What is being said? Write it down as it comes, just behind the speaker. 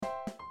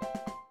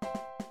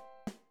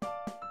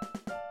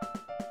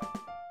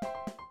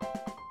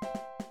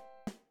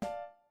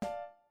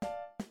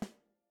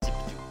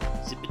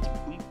Hello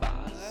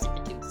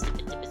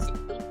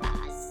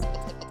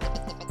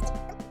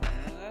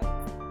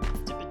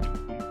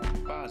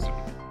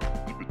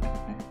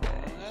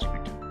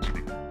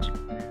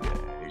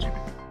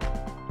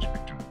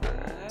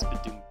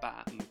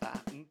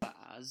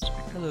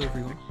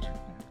everyone,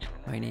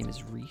 my name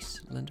is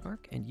Reese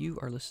Lindmark and you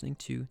are listening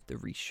to The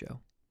Reese Show.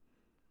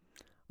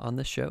 On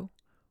the show,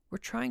 we're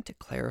trying to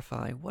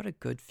clarify what a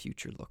good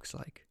future looks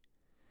like.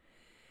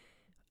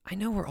 I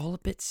know we're all a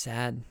bit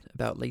sad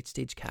about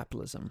late-stage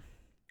capitalism,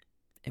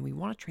 and we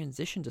want to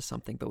transition to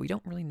something, but we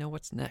don't really know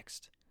what's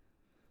next.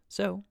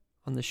 So,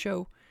 on the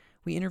show,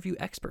 we interview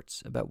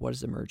experts about what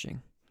is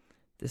emerging,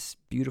 this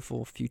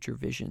beautiful future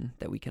vision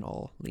that we can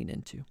all lean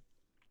into.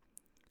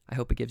 I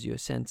hope it gives you a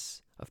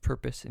sense of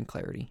purpose and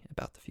clarity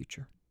about the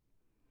future.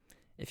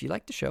 If you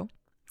like the show,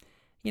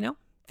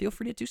 feel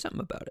free to do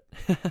something about it.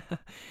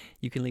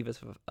 You can leave us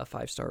a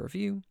 5-star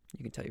review.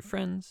 You can tell your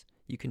friends.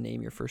 You can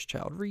name your first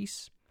child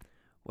Reese.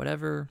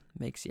 Whatever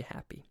makes you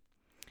happy.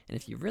 And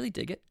if you really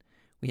dig it,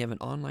 we have an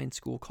online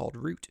school called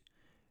Root,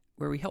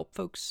 where we help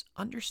folks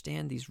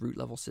understand these root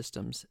level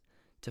systems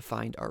to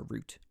find our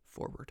route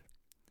forward.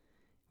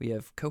 We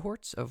have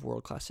cohorts of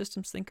world-class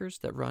systems thinkers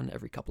that run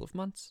every couple of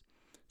months.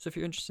 So if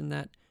you're interested in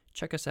that,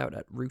 check us out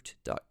at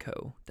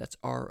root.co. That's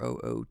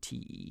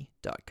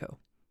ROOTE.co.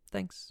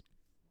 Thanks.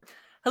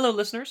 Hello,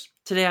 listeners.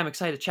 Today I'm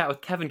excited to chat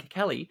with Kevin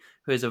Kelly,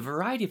 who has a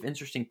variety of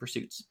interesting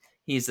pursuits.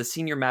 He's the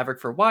senior maverick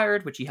for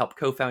Wired, which he helped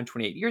co-found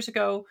 28 years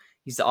ago.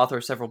 He's the author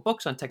of several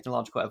books on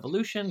technological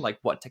evolution, like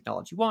What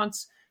Technology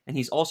Wants. And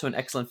he's also an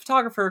excellent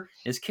photographer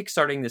and is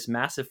kickstarting this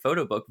massive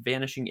photo book,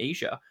 Vanishing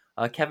Asia.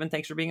 Kevin,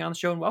 thanks for being on the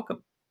show and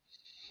welcome.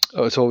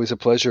 Oh, it's always a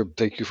pleasure.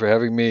 Thank you for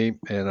having me,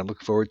 and I'm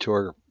looking forward to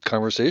our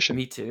conversation.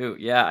 Me too.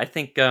 Yeah, I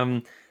think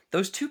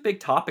those two big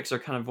topics are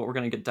kind of what we're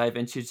going to dive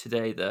into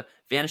today, the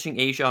Vanishing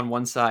Asia on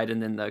one side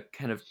and then the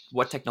kind of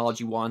what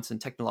technology wants and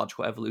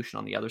technological evolution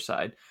on the other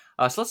side.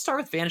 So let's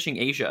start with Vanishing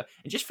Asia.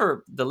 And just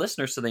for the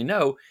listeners so they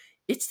know,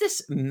 it's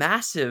this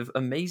massive,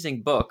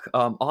 amazing book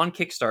on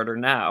Kickstarter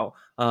now.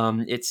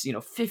 It's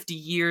 50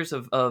 years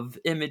of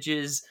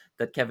images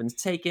that Kevin's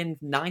taken,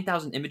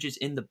 9,000 images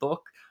in the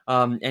book.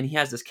 And he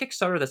has this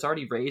Kickstarter that's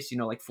already raised,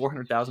 like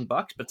 $400,000,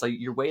 but it's like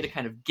your way to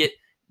kind of get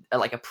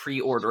like a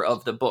pre-order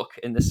of the book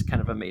in this kind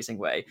of amazing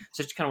way.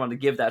 So just kind of wanted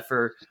to give that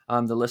for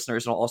the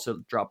listeners, and I'll also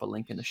drop a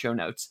link in the show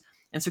notes.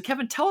 And so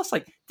Kevin, tell us,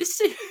 this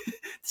is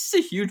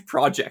a huge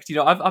project.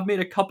 I've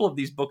made a couple of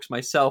these books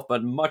myself,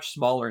 but much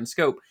smaller in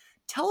scope.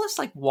 Tell us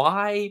what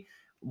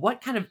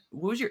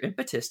was your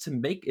impetus to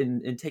make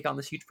and take on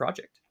this huge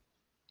project?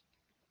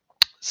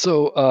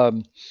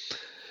 So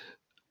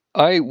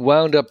I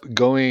wound up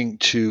going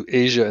to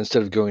Asia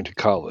instead of going to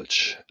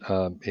college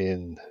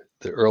in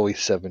the early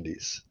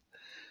 70s.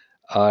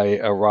 I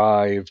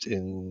arrived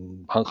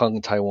in Hong Kong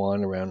and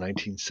Taiwan around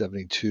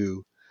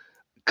 1972,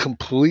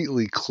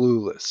 completely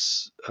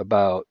clueless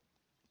about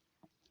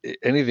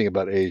anything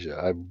about Asia.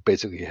 I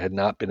basically had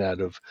not been out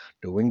of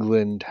New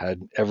England,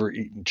 hadn't ever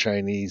eaten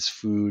Chinese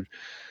food,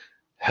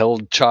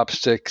 held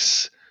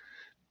chopsticks,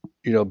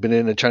 been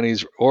in a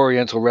Chinese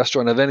Oriental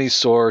restaurant of any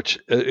sort.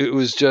 It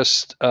was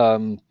just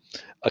a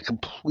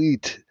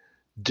complete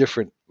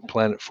different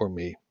planet for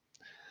me.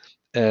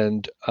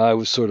 And I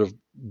was sort of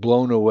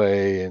blown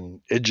away and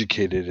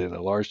educated in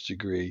a large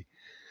degree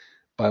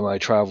by my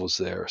travels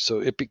there. So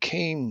it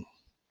became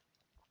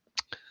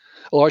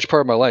a large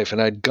part of my life.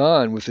 And I'd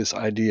gone with this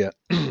idea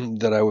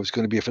that I was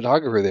going to be a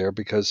photographer there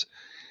because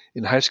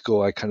in high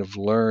school I kind of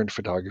learned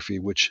photography,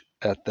 which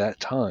at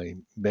that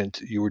time meant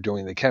you were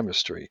doing the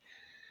chemistry. It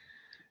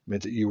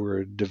meant that you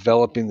were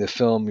developing the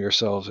film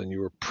yourselves and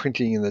you were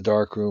printing in the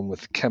darkroom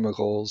with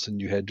chemicals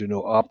and you had to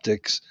know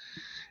optics.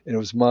 And it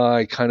was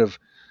my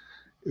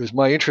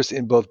interest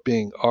in both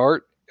being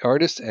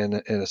artist and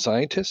a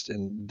scientist,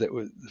 and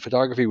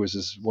photography was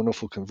this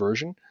wonderful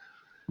conversion.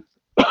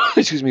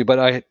 Excuse me, but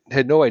I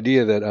had no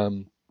idea that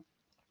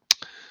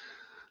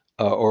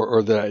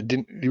or that I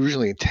didn't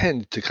originally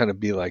intend to kind of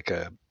be like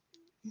a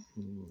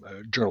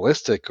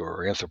journalistic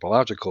or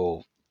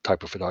anthropological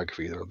type of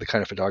photography, or the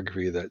kind of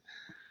photography that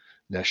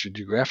National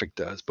Geographic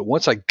does. But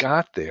once I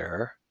got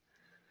there,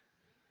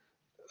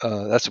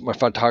 that's what my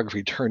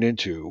photography turned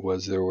into.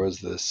 There was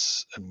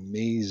this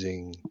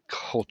amazing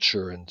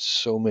culture and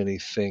so many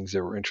things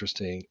that were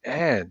interesting,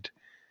 and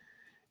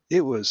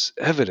it was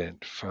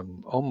evident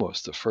from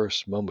almost the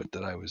first moment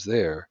that I was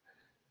there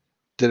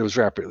that it was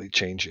rapidly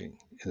changing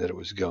and that it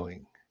was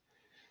going.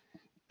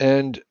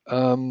 And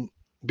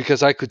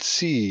because I could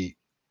see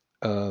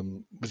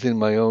within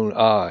my own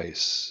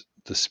eyes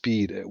the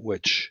speed at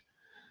which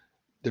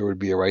there would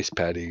be a rice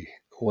paddy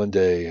one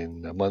day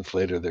and a month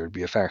later there would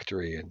be a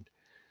factory, and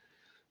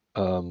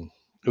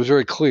it was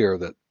very clear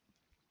that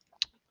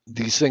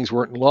these things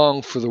weren't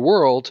long for the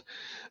world,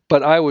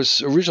 but I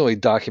was originally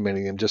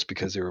documenting them just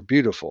because they were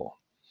beautiful,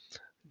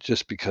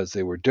 just because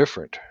they were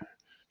different,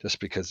 just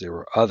because they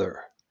were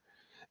other.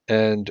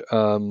 And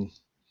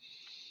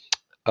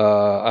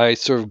I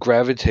sort of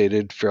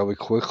gravitated fairly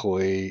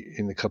quickly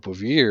in a couple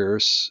of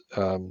years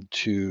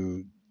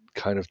to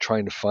kind of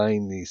trying to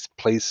find these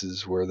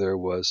places where there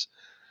was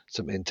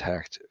some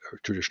intact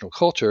traditional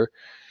culture.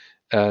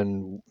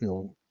 And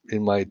in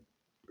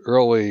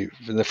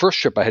the first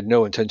trip, I had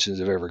no intentions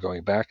of ever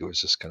going back. It was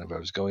just kind of, I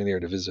was going there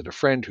to visit a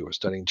friend who was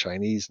studying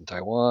Chinese in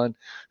Taiwan,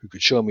 who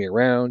could show me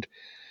around.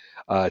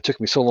 It took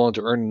me so long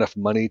to earn enough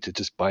money to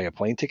just buy a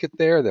plane ticket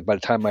there that by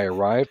the time I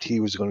arrived, he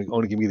was going to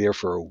only give me there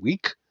for a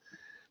week.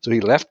 So he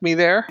left me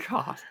there.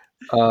 God.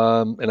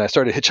 And I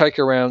started hitchhiking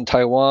around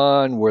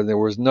Taiwan, where there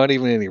was not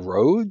even any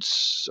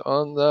roads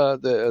on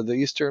the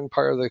eastern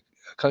part of the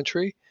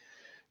country.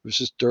 It was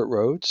just dirt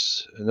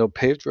roads, no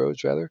paved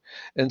roads, rather.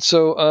 And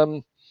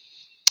so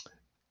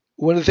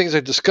one of the things I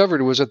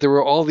discovered was that there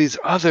were all these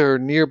other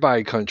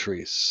nearby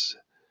countries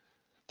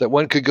that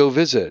one could go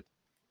visit.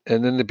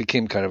 And then it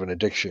became kind of an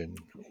addiction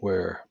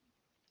where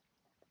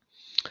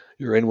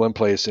you're in one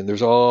place and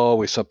there's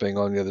always something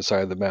on the other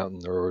side of the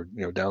mountain or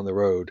down the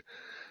road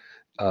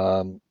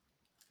um,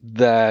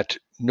 that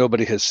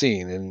nobody has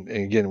seen. And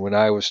again, when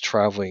I was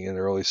traveling in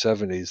the early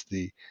 70s,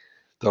 the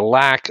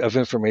lack of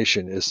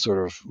information is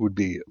sort of would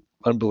be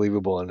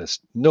unbelievable, and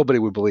nobody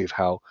would believe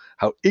how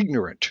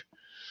ignorant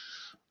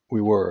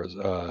we were.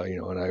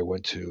 When I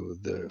went to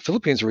the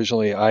Philippines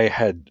originally, I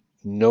had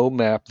no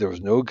map, there was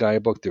no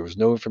guidebook, there was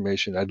no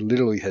information. I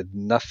literally had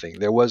nothing.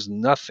 There was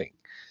nothing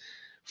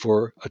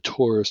for a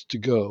tourist to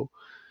go,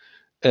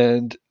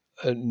 and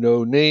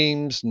no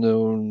names,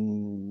 no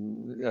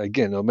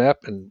map.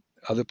 And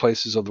other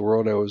places of the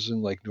world I was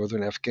in, like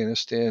northern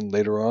Afghanistan.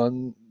 Later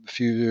on, a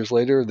few years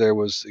later, I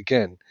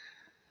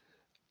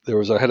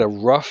had a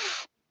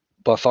rough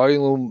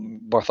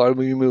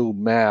Bartholomew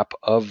map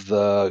of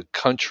the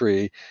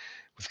country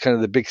with kind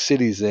of the big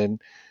cities in,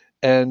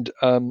 and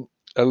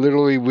I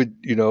literally would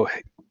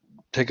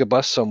take a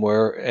bus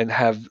somewhere and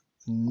have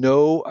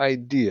no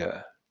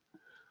idea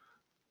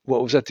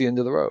what was at the end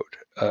of the road.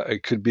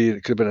 It could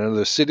have been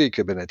another city, it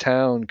could have been a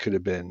town, could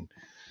have been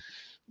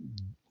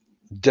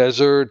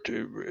desert.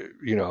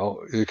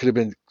 It could have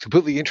been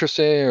completely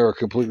interesting or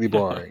completely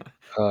boring.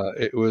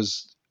 It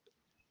was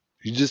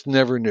You just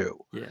never knew.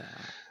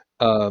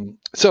 Yeah.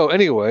 So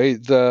anyway,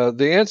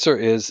 the answer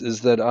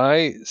is that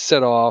I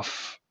set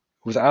off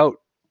without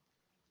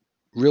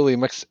really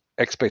much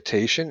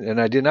expectation, and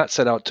I did not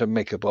set out to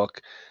make a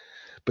book.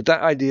 But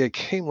that idea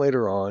came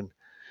later on,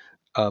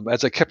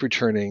 as I kept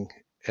returning,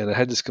 and I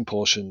had this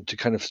compulsion to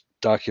kind of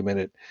document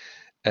it.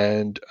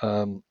 And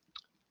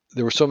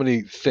there were so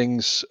many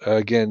things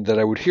again that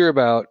I would hear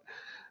about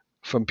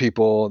from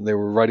people, and they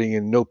were writing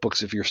in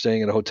notebooks. If you're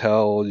staying in a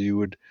hotel, you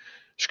would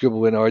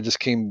scribble in, "Oh, I just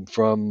came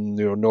from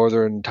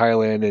northern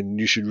Thailand, and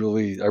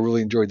I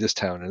really enjoyed this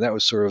town." And that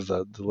was sort of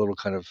the little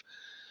kind of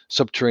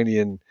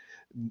subterranean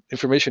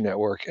information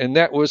network, and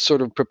that was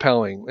sort of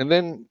propelling. And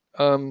then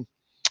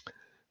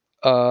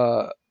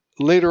uh,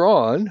 later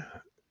on,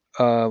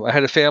 I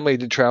had a family,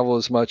 didn't travel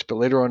as much, but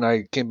later on,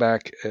 I came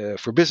back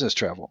for business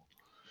travel.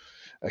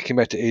 I came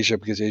back to Asia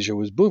because Asia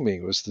was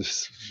booming. It was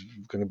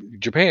going to be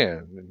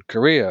Japan and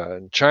Korea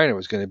and China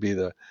was going to be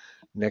the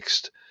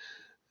next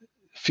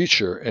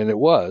future, and it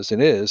was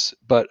and is.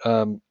 But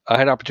I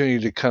had opportunity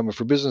to come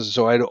for business,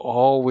 so I'd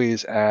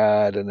always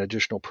add an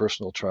additional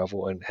personal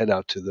travel and head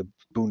out to the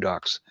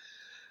boondocks,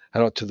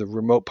 head out to the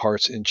remote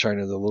parts in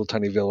China, the little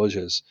tiny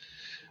villages,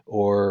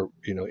 or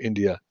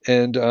India,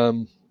 and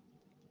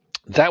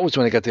that was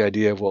when I got the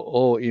idea of,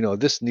 well,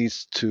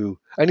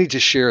 I need to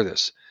share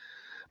this,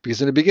 because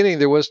in the beginning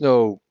there was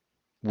no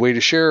way to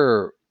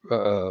share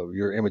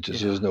your images.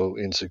 There Yeah. was no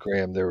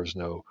Instagram, there was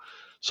no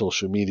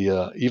social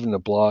media. Even the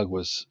blog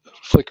was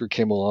Flickr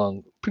came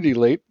along pretty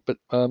late, but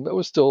it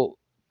was still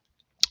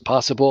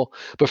possible.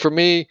 But for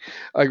me,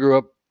 I grew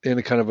up in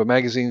a kind of a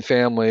magazine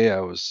family.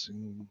 I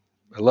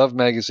love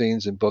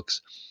magazines and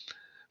books.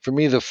 For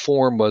me, the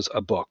form was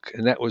a book,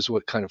 and that was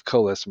what kind of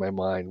coalesced in my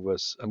mind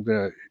was, I'm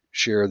going to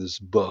share this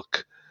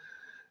book.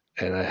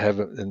 And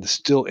and the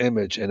still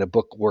image and a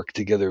book work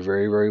together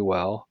very, very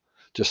well,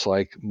 just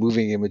like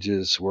moving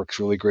images works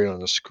really great on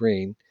the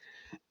screen.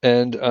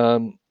 And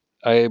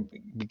I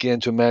began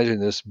to imagine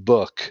this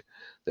book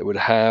that would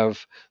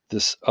have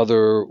this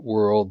other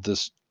world,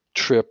 this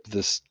trip,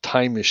 this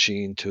time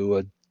machine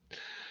to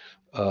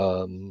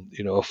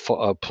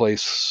a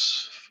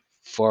place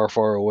far,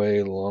 far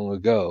away long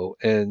ago.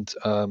 And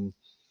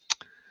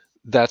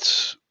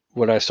that's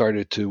what I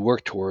started to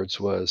work towards,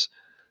 was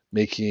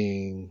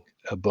making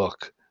a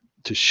book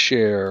to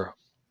share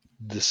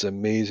this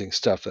amazing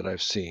stuff that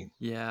I've seen.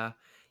 Yeah.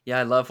 Yeah,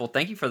 I love. Well,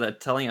 thank you for that,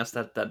 telling us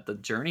that the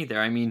journey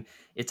there. I mean,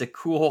 it's a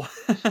cool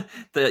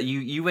that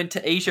you went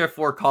to Asia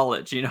for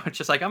college. It's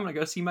just like, I'm gonna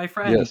go see my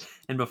friend, Yes.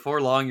 and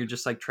before long, you're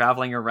just like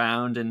traveling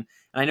around. And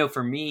I know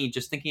for me,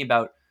 just thinking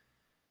about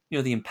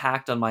the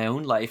impact on my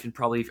own life, and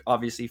probably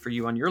obviously for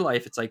you on your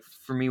life, it's like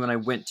for me when I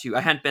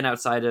hadn't been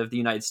outside of the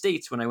United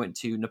States, when I went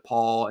to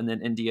Nepal and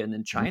then India and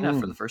then China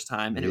for the first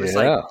time, and it was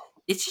like, Yeah.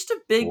 it's just a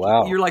big,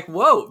 Wow. you're like,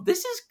 whoa,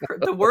 this is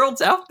the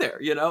world's out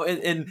there,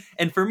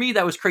 and for me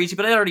that was crazy,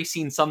 but I'd already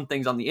seen some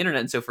things on the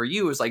internet, and so for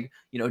you it was like,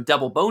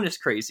 double bonus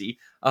crazy.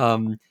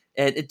 And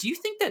do you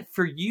think that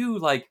for you,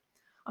 like,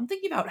 I'm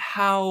thinking about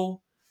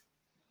how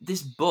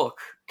this book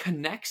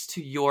connects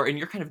to your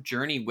kind of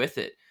journey with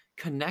it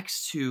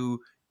connects to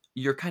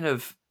your kind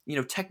of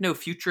techno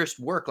futurist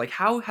work. Like,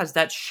 how has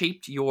that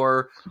shaped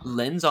your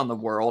lens on the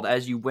world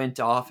as you went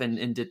off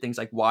and did things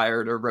like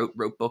Wired or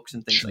wrote books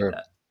and things like Sure.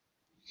 that?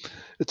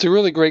 It's a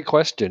really great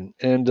question.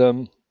 And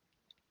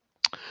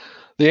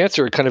the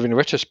answer, kind of in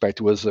retrospect,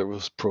 was that it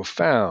was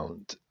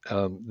profound.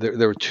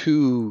 There were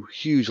two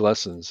huge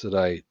lessons that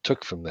I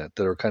took from that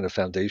are kind of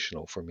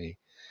foundational for me.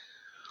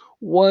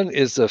 One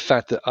is the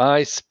fact that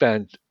I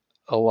spent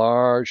a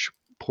large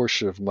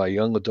portion of my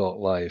young adult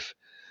life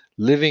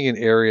living in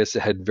areas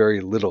that had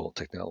very little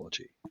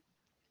technology.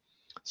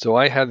 So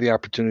I had the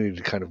opportunity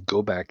to kind of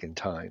go back in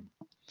time.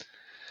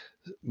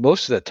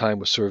 Most of that time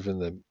was sort of in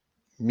the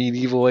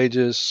medieval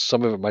ages.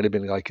 Some of it might have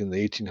been like in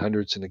the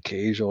 1800s, and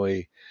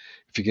occasionally,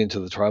 if you get into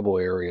the tribal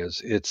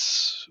areas,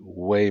 it's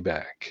way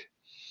back.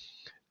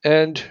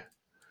 And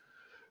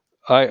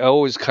I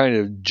always kind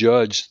of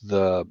judged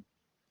the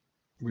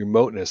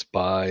remoteness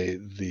by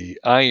the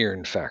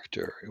iron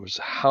factor. It was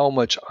how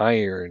much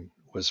iron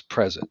was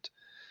present.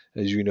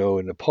 As you know,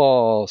 in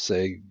Nepal,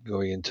 say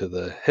going into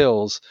the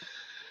hills,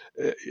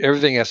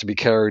 everything has to be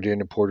carried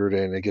in and ported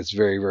in. It gets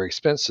very, very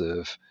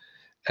expensive.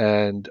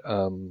 And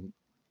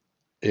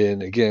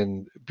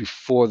again,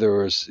 before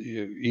there was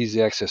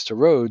easy access to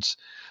roads,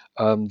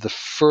 the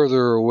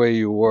further away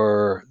you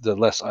were, the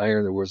less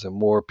iron there was, and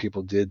more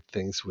people did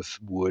things with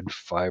wood,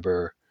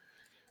 fiber,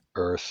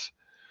 earth,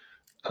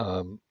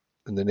 and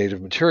the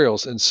native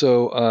materials. And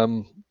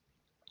so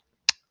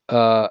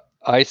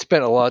I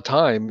spent a lot of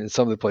time in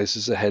some of the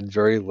places that had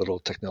very little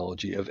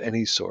technology of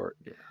any sort.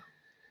 Yeah.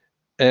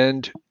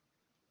 And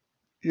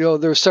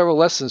there are several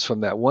lessons from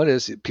that. One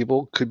is that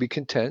people could be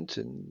content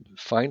and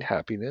find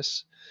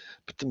happiness,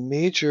 but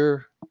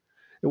it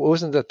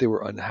wasn't that they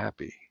were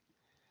unhappy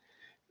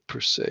per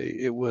se.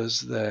 It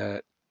was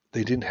that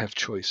they didn't have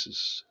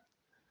choices.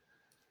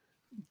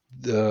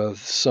 The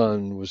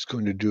son was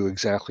going to do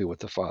exactly what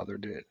the father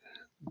did.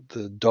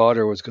 The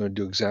daughter was going to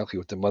do exactly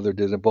what the mother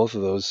did, and both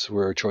of those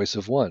were a choice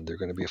of one. They're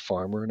going to be a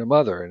farmer and a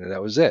mother, and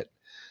that was it.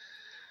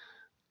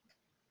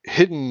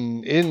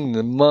 Hidden in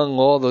among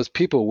all those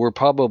people were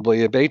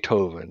probably a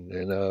Beethoven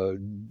and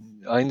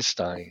a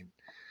Einstein,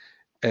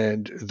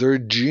 and their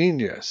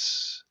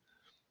genius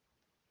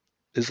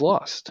is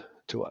lost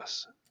to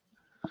us.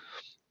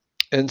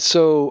 And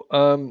so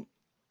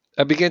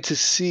I began to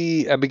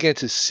see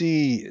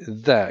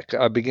that.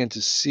 I began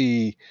to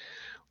see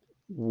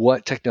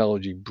what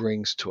technology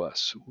brings to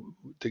us,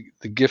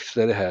 the gift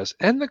that it has,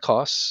 and the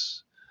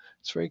costs.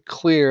 It's very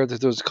clear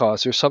that those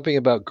costs. There's something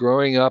about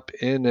growing up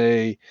in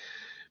a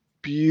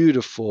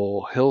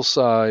beautiful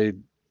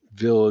hillside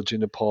village in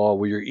Nepal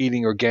where you're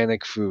eating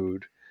organic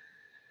food.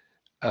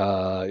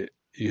 Uh,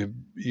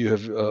 you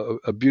have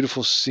a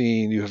beautiful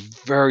scene. You have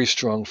very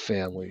strong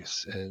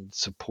families and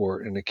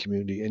support in the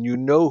community, and you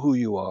know who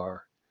you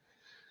are.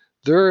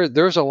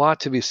 There's a lot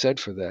to be said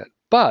for that.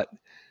 But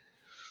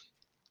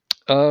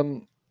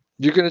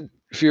you're gonna,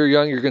 if you're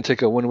young, you're gonna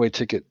take a one-way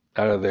ticket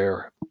out of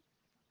there.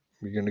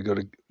 You're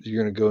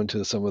gonna go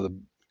into some of the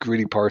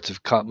gritty parts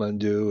of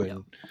Kathmandu Yep.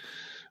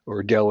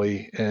 or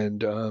Delhi,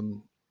 and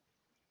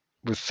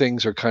where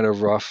things are kind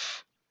of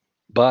rough.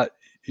 But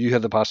you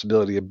have the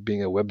possibility of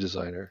being a web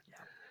designer, Yep.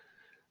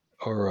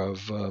 or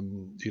of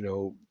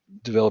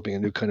developing a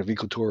new kind of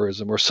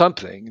ecotourism or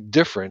something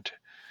different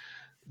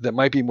that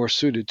might be more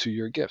suited to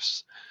your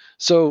gifts.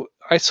 So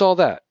I saw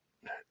that.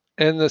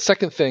 And the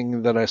second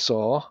thing that I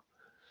saw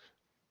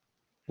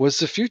was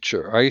the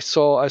future. I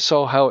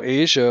saw how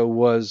Asia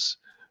was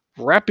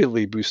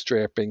rapidly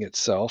bootstrapping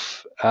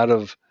itself out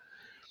of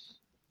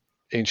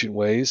ancient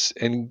ways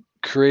and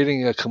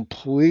creating a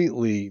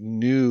completely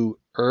new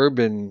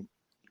urban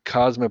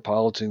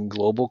cosmopolitan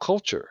global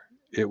culture.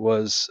 It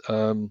was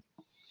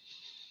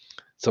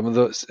some of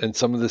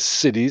the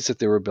cities that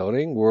they were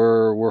building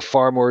were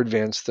far more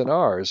advanced than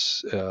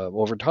ours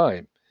over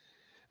time,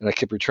 and I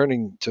kept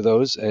returning to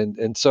those,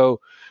 and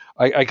so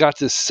I got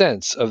this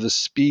sense of the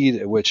speed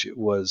at which it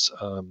was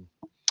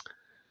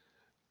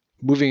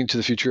moving into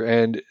the future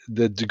and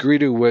the degree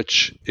to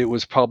which it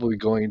was probably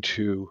going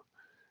to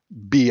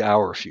be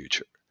our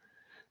future.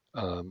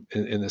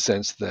 In the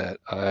sense that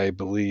I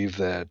believe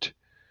that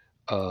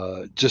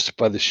just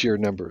by the sheer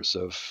numbers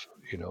of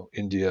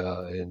India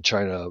and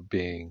China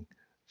being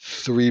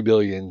 3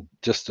 billion,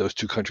 just those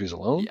two countries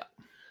alone, Yeah.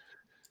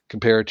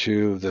 compared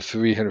to the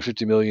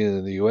 350 million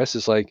in the U.S.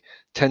 is like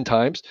 10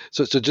 times.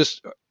 So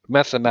just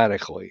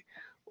mathematically,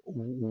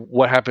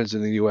 what happens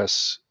in the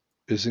U.S.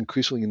 is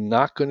increasingly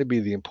not going to be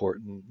the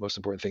most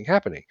important thing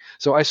happening.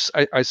 So I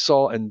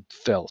saw and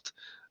felt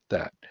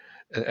that,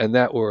 and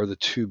that were the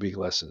two big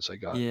lessons I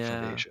got from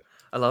Yeah. Asia.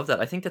 I love that.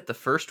 I think that the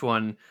first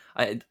one,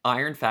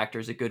 iron factor,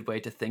 is a good way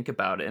to think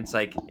about it. It's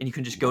like, and you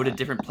can just go to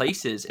different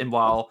places. And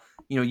while,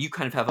 you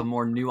kind of have a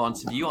more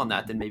nuanced view on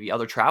that than maybe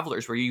other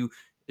travelers, where you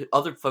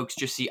other folks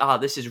just see,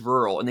 this is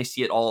rural, and they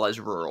see it all as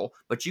rural.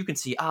 But you can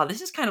see,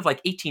 this is kind of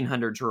like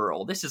 1800s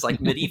rural. This is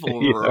like medieval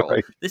Yeah, rural.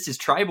 right, This is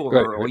tribal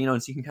right, rural. right.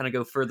 And so you can kind of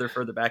go further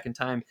back in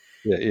time.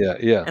 Yeah, yeah,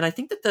 yeah. And I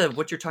think that the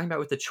what you're talking about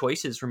with the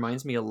choices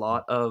reminds me a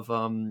lot of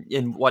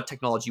in what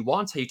technology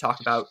wants. How you talk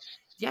about,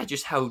 yeah,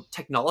 just how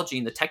technology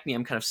and the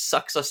technium kind of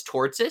sucks us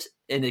towards it,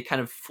 and it kind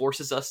of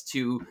forces us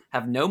to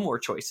have no more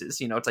choices.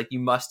 It's like you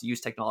must use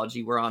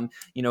technology. We're on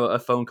a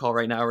phone call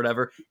right now or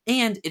whatever,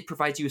 and it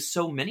provides you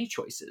so many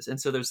choices.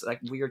 And so there's like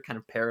weird kind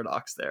of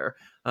paradox there.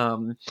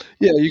 Um,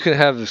 Yeah, you can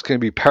have this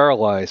can be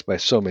paralyzed by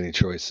so many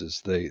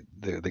choices. They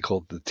call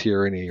it the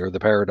tyranny or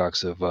the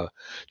paradox of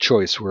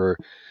choice, where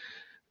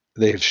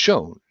they have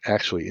shown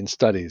actually in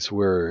studies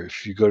where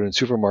if you go to a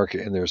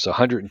supermarket and there's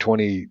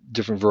 120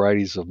 different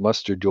varieties of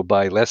mustard, you'll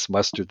buy less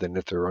mustard than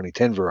if there are only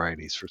 10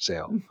 varieties for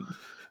sale.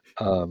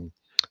 Um,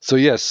 so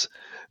yes,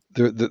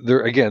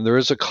 there again there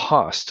is a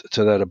cost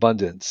to that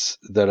abundance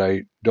that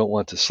I don't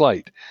want to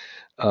slight,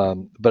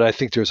 but I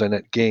think there's a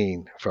net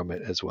gain from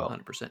it as well.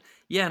 100%.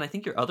 Yeah, and I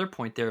think your other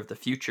point there of the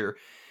future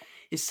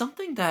is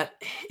something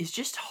that is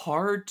just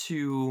hard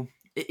to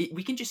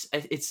we can just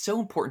it's so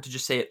important to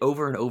just say it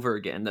over and over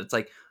again that it's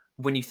like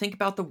when you think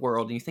about the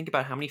world and you think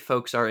about how many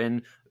folks are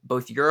in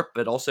both Europe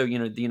but also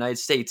the United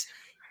States.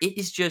 It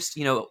is just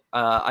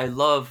I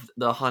love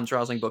the Hans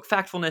Rosling book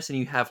Factfulness, and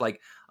you have like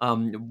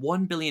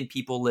 1 billion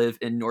people live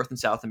in North and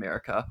South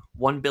America,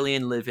 1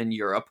 billion live in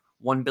Europe,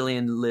 1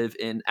 billion live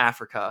in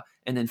Africa,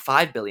 and then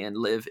 5 billion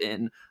live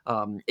in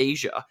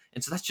Asia.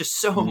 And so that's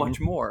just so Hmm. much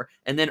more.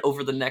 And then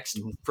over the next,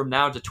 Hmm. from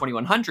now to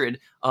 2100,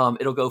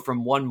 it'll go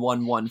from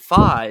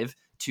 1115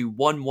 to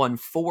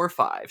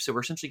 1145. So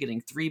we're essentially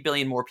getting 3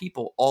 billion more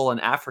people all in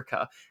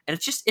Africa. And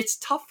it's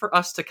tough for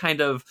us to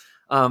kind of,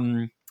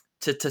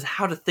 to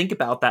how to think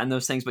about that and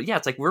those things. But yeah,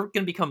 it's like we're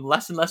going to become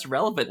less and less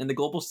relevant in the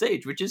global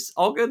stage, which is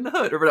all good in the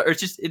hood, or whatever.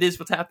 It is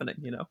what's happening.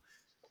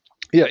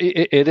 Yeah,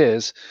 it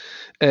is,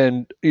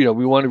 and we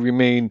want to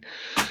remain,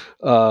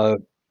 uh,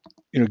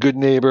 good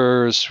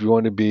neighbors. We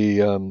want to be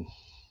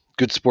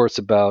good sports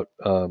about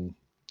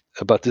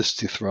this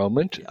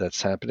dethronement Yeah.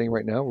 that's happening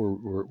right now.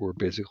 We're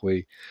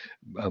basically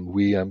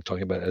I'm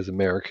talking about as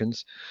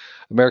America's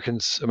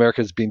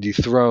being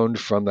dethroned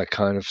from that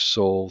kind of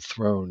sole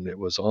throne it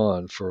was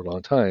on for a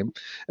long time,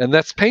 and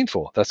that's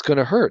painful. That's going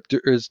to hurt.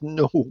 There is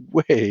no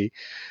way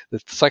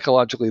that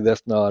psychologically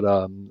that's not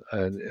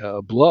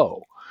a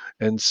blow.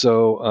 And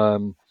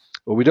so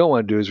what we don't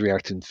want to do is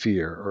react in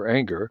fear or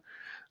anger.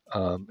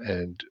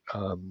 And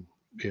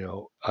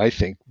I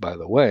think, by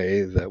the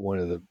way, that one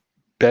of the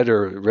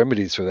better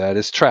remedies for that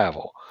is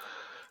travel.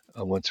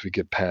 Once we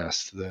get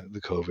past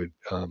the COVID,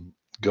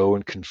 go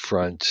and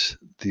confront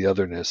the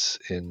otherness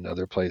in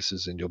other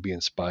places, and you'll be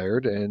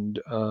inspired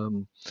and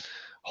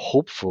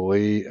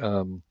hopefully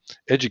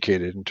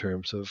educated in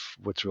terms of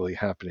what's really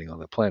happening on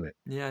the planet.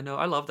 Yeah, no,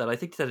 I love that. I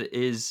think that it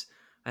is.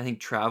 I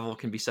think travel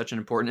can be such an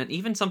important, and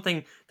even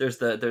something. There's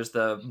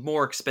the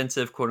more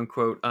expensive, quote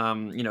unquote,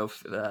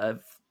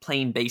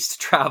 plane based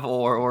travel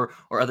or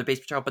other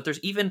based travel. But there's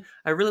even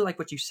I really like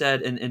what you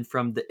said, and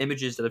from the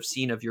images that I've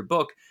seen of your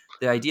book,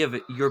 the idea of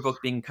your book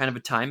being kind of a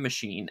time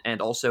machine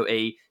and also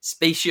a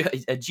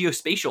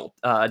geospatial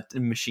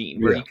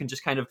machine where Yeah, you can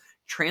just kind of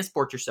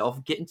transport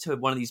yourself, get into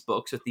one of these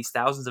books with these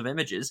thousands of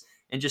images,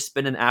 and just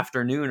spend an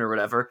afternoon or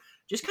whatever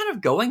just kind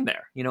of going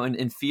there,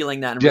 and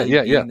feeling that and yeah, really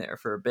yeah, yeah. being there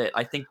for a bit.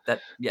 I think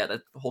that, yeah,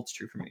 that holds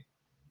true for me.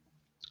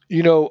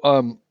 You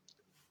know,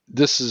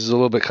 this is a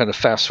little bit kind of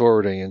fast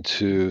forwarding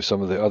into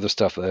some of the other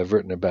stuff that I've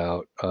written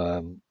about,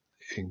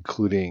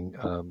 including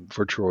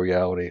virtual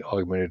reality,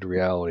 augmented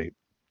reality.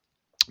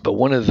 But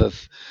one of the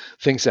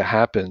things that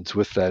happens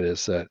with that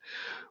is that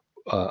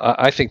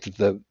I think that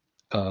the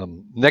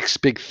next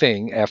big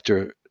thing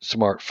after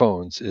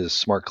smartphones is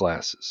smart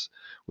glasses,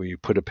 where you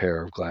put a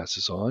pair of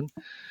glasses on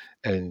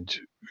and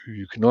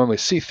you can normally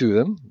see through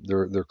them.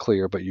 They're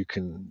clear, but you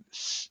can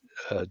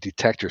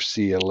detect or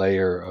see a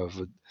layer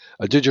of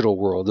a digital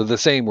world, of the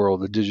same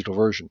world, a digital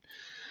version.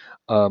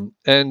 And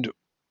and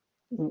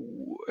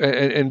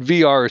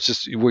VR is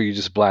just where you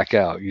just black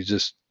out. You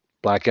just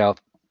black out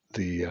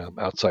the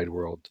outside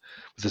world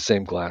with the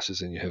same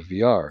glasses, and you have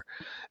VR.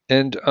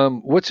 And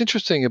what's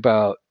interesting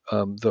about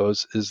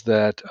those is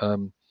that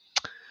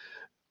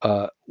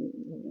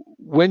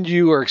when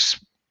you are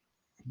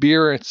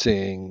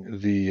experiencing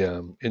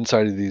the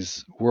inside of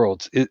these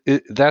worlds,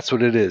 that's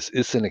what it is.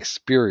 It's an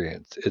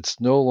experience. It's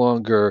no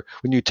longer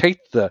when you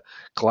take the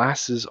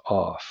glasses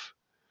off.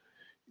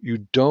 You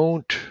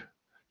don't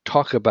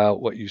talk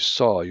about what you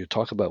saw. You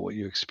talk about what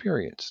you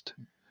experienced.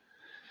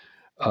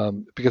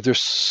 Because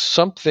there's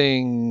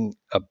something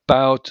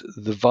about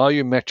the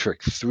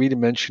volumetric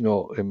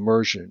three-dimensional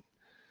immersion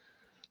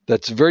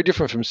that's very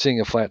different from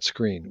seeing a flat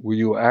screen where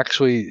you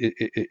actually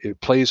it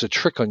plays a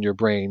trick on your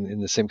brain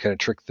in the same kind of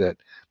trick that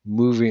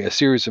moving a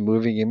series of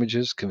moving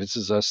images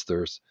convinces us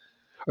there's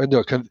or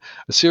no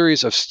a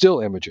series of still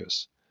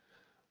images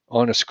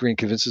on a screen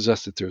convinces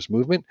us that there's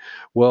movement.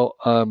 Well,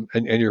 and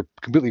you're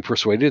completely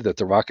persuaded that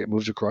the rocket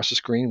moved across the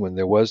screen when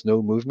there was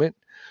no movement.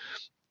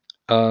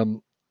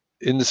 um,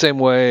 in the same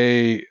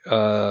way,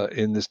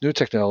 in this new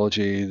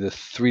technology, the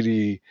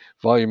 3D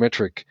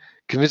volumetric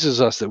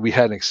convinces us that we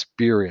had an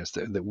experience,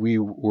 that we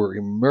were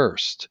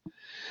immersed.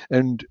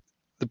 And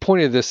the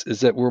point of this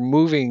is that we're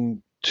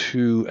moving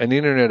to an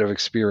internet of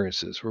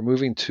experiences. We're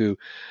moving to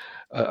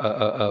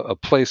a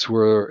place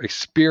where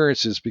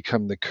experiences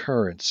become the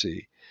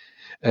currency.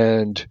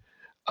 And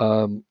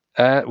when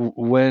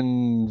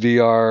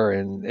VR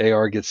and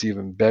AR gets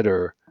even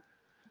better,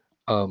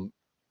 um,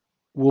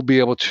 we'll be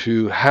able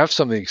to have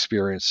some of the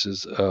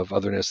experiences of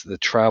otherness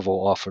that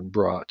travel often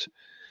brought.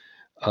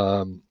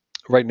 Um,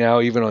 right now,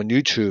 even on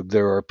YouTube,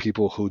 there are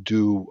people who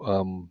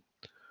do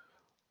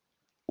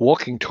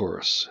walking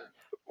tours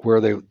where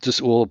they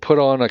just will put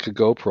on like a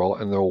GoPro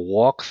and they'll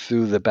walk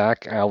through the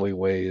back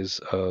alleyways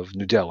of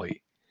New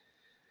Delhi,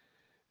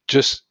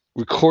 just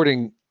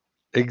recording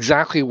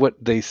exactly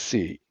what they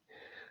see.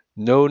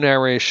 No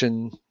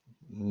narration,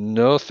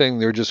 nothing.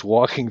 They're just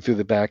walking through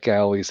the back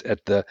alleys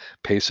at the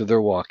pace of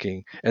their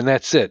walking, and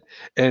that's it.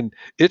 And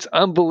it's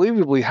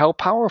unbelievably how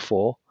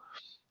powerful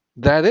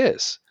that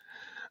is.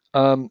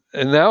 And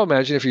now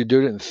imagine if you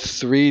do it in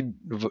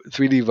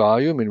 3D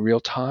volume in real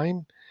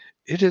time.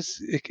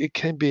 It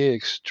can be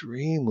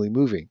extremely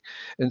moving.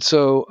 And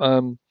so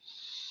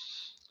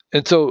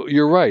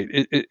you're right.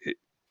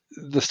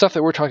 The stuff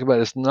that we're talking about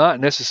is not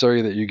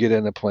necessary that you get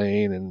in a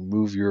plane and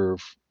move your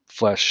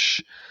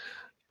flesh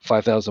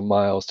 5,000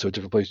 miles to a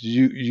different place.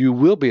 You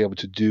will be able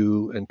to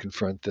do and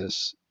confront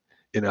this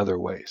in other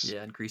ways.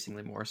 Yeah,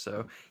 increasingly more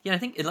so. Yeah, I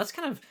think, and let's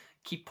kind of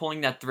keep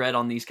pulling that thread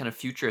on these kind of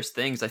futurist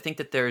things. I think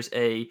that there's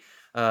a,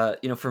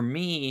 for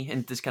me,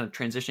 and this kind of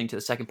transitioning to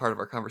the second part of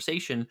our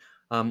conversation,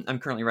 I'm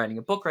currently writing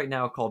a book right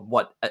now called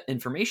What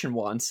Information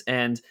Wants.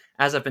 And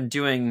as I've been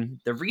doing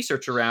the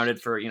research around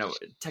it for,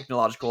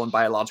 technological and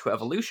biological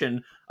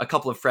evolution, a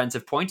couple of friends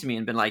have pointed to me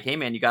and been like, hey,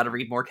 man, you got to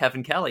read more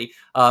Kevin Kelly.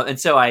 And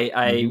so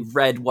I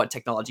read What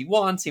Technology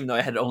Wants, even though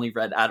I had only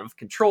read Out of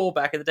Control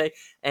back in the day.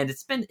 And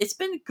it's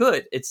been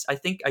good. I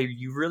think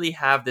you really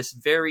have this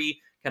very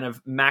kind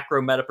of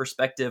macro meta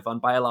perspective on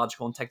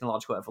biological and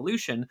technological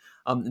evolution.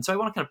 And so I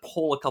want to kind of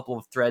pull a couple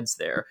of threads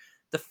there.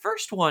 The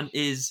first one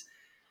is,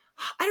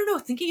 I don't know,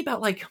 thinking about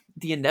like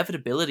the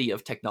inevitability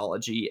of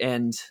technology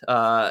and,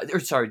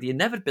 the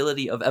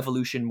inevitability of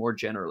evolution more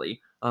generally,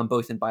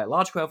 both in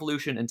biological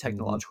evolution and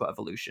technological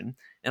evolution.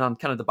 And on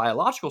kind of the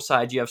biological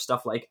side, you have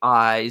stuff like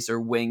eyes or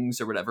wings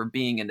or whatever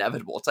being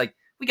inevitable. It's like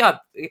we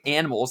got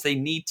animals, they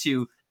need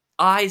to.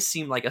 Eyes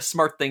seem like a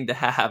smart thing to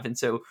have, and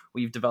so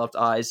we've developed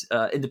eyes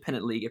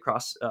independently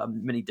across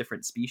many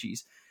different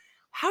species.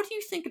 How do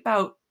you think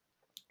about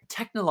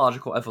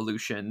technological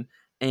evolution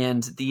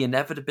and the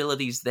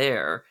inevitabilities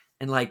there,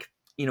 and like,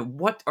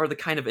 what are the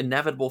kind of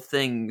inevitable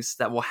things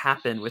that will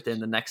happen within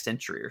the next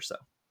century or so?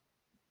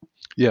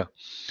 Yeah.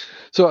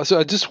 So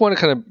I just want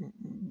to kind of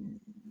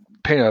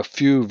paint a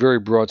few very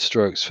broad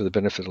strokes for the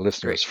benefit of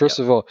listeners. Great. First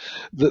of all,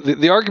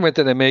 the argument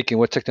that I'm making,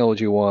 what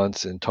technology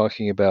wants, and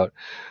talking about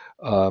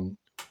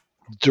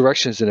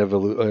directions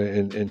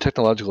in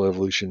technological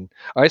evolution,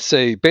 I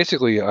say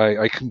basically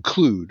I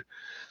conclude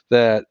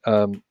that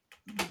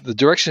the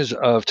directions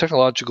of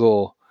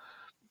technological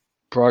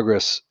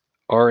progress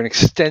are an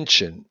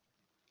extension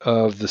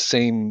of the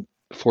same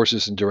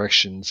forces and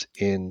directions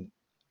in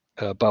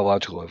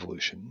biological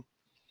evolution.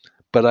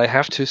 But I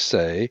have to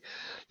say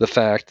the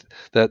fact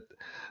that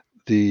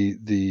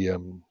the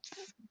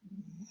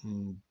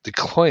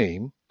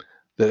claim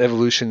that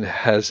evolution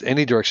has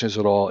any directions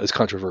at all is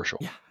controversial.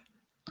 Yeah.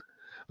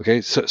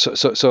 Okay,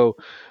 so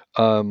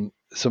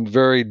some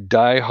very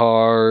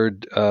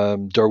diehard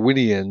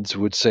Darwinians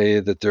would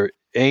say that there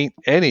ain't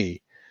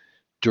any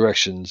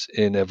directions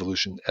in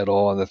evolution at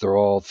all, and that they're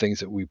all things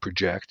that we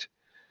project.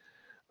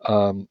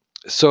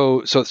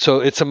 So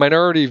it's a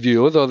minority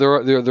view, although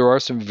there are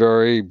some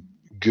very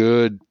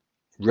good,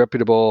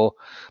 reputable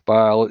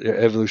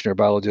evolutionary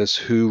biologists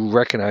who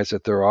recognize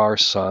that there are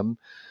some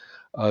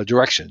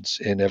directions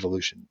in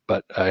evolution.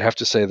 But I have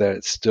to say that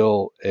it's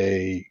still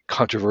a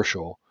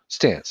controversial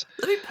stance.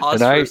 Let me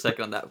pause And for a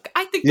second on that.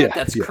 I think that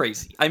that's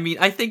crazy. I mean,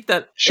 I think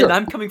that, sure. And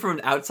I'm coming from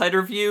an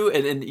outsider view,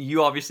 and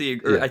you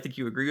obviously, I think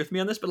you agree with me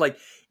on this, but like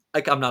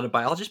I'm not a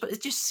biologist, but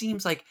it just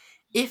seems like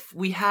if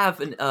we have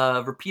an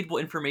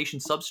repeatable information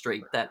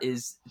substrate that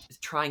is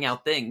trying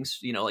out things,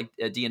 like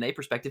a DNA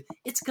perspective,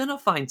 it's gonna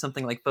find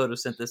something like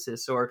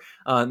photosynthesis or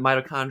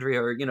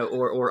mitochondria,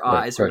 or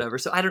eyes or whatever.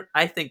 So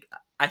I think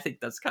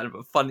that's kind of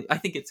I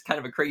think it's kind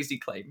of a crazy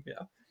claim.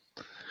 Yeah.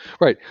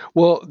 Right.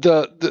 Well,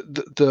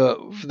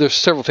 there's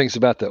several things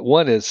about that.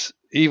 One is,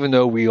 even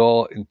though we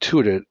all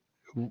intuit it,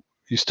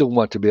 you still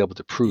want to be able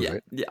to prove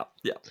it.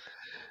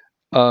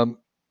 Yeah.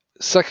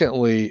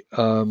 Secondly,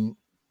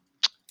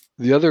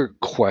 the other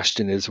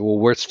question is, well,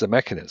 where's the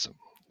mechanism?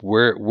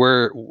 What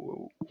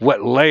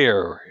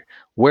layer?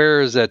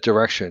 Where is that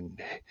direction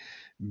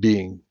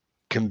being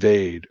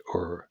conveyed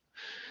or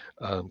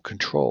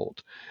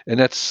controlled? And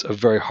that's a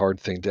very hard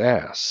thing to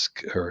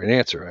ask, or an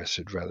answer, I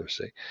should rather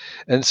say.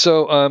 And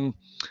so,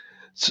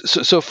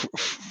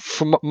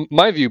 from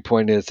my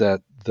viewpoint, is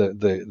that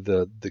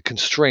the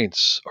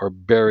constraints are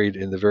buried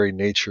in the very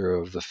nature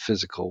of the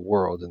physical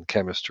world and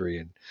chemistry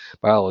and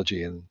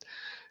biology. And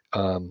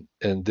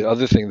the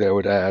other thing that I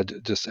would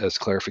add, just as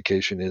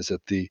clarification, is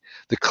that the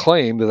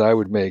claim that I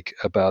would make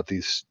about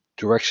these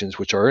directions,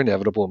 which are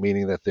inevitable,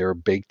 meaning that they're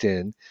baked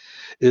in,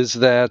 is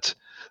that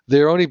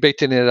they're only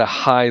baked in at a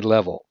high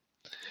level,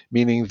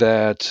 meaning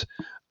that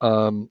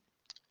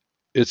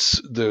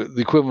it's the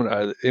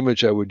equivalent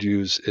image I would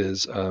use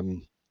is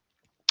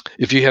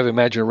if you have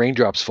imagine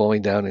raindrops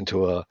falling down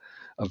into a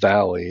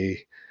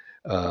valley,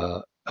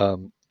 uh,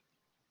 um,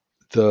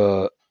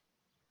 the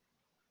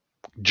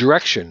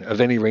direction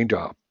of any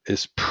raindrop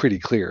is pretty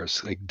clear.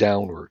 It's like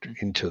downward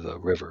into the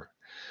river.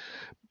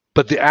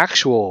 But the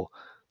actual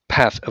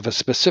path of a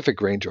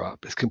specific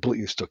raindrop is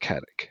completely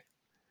stochastic.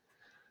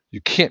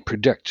 You can't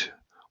predict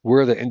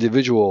where the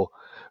individual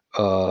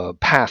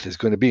path is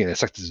going to be. And in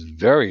fact, it's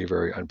very,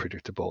 very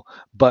unpredictable.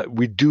 But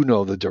we do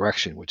know the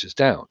direction, which is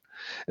down.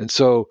 And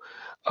so,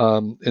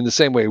 in the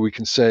same way, we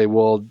can say,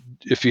 well,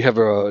 if you have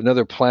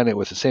another planet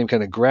with the same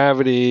kind of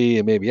gravity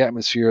and maybe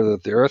atmosphere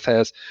that the Earth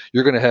has,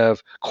 you're going to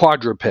have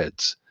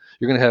quadrupeds.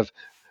 You're going to have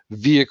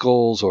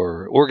vehicles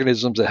or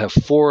organisms that have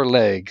four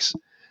legs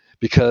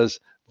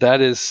because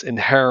that is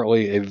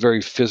inherently a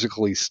very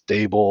physically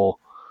stable,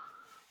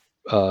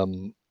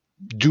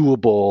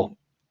 doable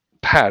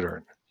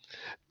pattern.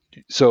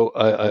 So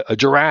a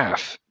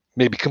giraffe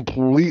may be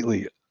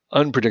completely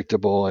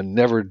unpredictable and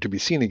never to be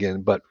seen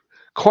again, but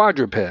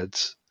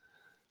quadrupeds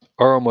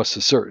are almost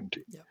a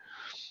certainty. Yeah.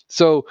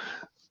 So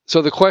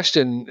the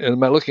question, and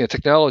by looking at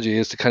technology,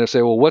 is to kind of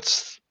say, well,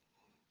 what's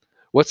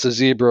a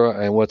zebra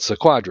and what's a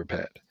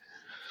quadruped,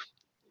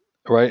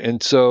 right?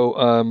 And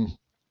so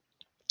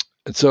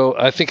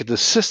I think at the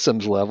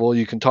systems level,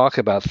 you can talk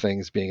about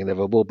things being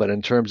inevitable, but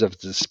in terms of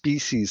the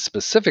species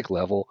specific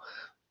level,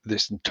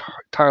 this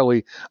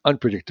entirely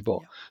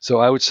unpredictable. Yeah. So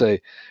I would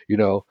say,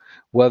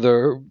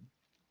 whether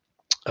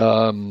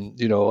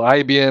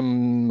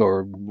IBM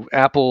or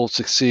Apple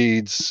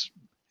succeeds,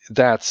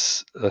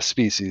 that's a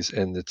species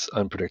and it's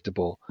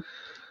unpredictable.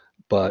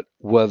 But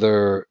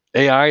whether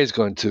AI is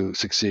going to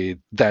succeed,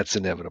 that's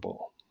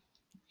inevitable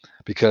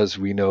because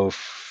we know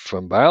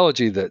from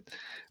biology that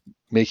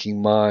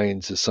making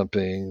minds is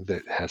something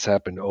that has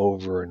happened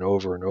over and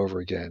over and over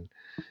again.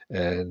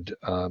 And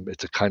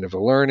it's a kind of a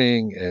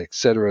learning, et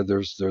cetera.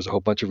 There's a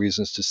whole bunch of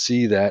reasons to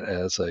see that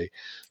as a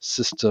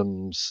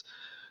systems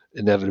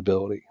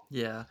inevitability.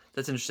 Yeah,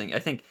 that's interesting. I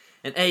think,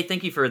 and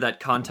thank you for that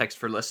context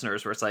for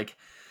listeners where it's like,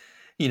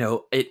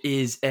 it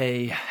is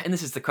and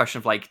this is the question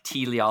of like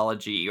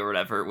teleology or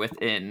whatever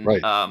within,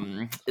 Right.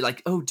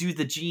 like, oh, do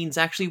the genes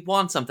actually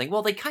want something?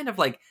 Well, they kind of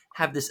like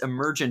have this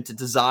emergent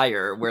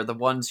desire where the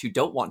ones who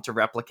don't want to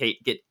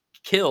replicate get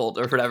killed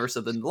or whatever. So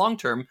then long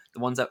term, the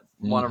ones that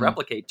want to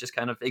replicate just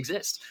kind of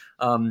exist.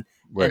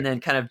 Right. And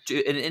then kind of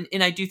do,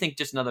 and I do think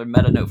just another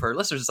meta note for our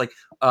listeners is like,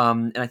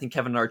 and I think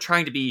Kevin and I are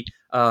trying to be,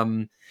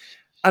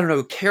 I don't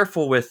know,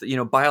 careful with,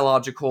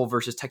 biological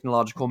versus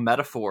technological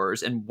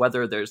metaphors and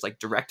whether there's like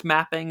direct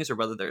mappings or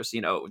whether there's,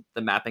 the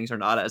mappings are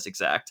not as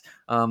exact.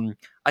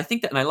 I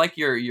think that, and I like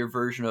your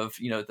version of,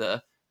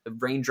 the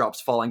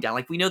raindrops falling down.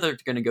 Like we know they're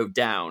going to go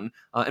down.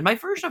 And my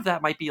version of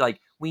that might be like,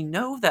 we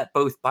know that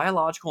both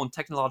biological and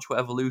technological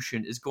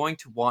evolution is going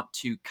to want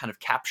to kind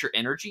of capture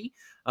energy.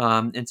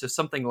 And so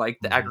something like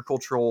the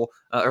agricultural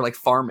or like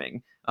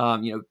farming,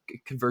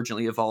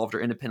 convergently evolved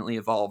or independently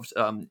evolved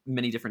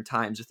many different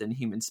times within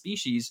human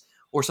species,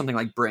 or something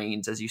like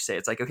brains, as you say.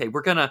 It's like, okay,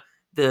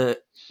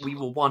 we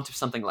will want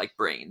something like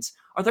brains.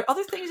 Are there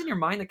other things in your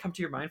mind that come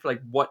to your mind for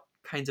like what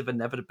kinds of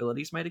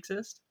inevitabilities might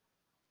exist?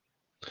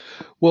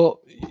 Well,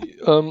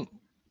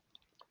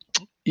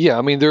 yeah,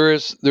 I mean, there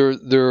is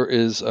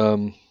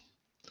in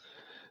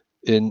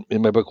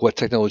my book, What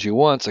Technology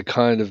Wants, I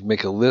kind of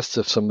make a list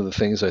of some of the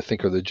things I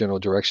think are the general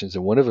directions,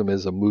 and one of them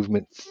is a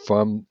movement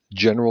from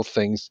general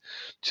things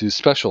to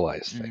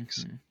specialized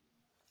things.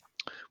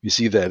 You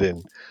see that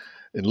in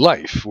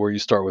life, where you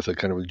start with a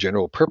kind of a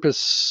general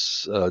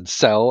purpose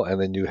cell,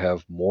 and then you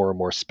have more and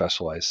more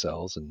specialized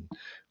cells. And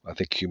I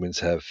think humans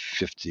have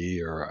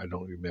 50, or I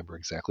don't remember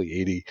exactly,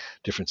 80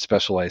 different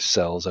specialized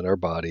cells in our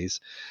bodies.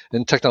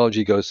 And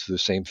technology goes through the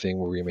same thing,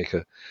 where we make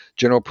a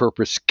general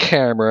purpose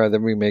camera,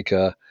 then we make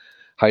a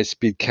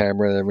high-speed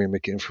camera, then we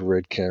make an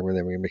infrared camera,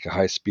 then we make a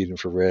high-speed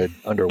infrared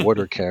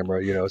underwater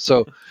camera.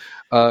 So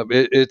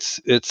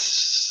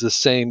it's the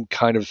same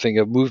kind of thing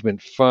of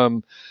movement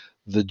from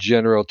the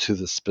general to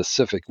the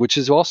specific, which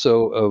is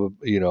also,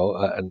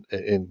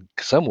 in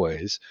some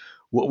ways,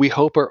 what we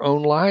hope our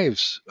own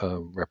lives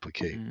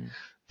replicate.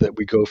 That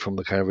we go from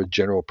the kind of a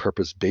general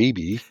purpose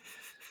baby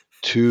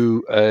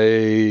to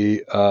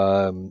a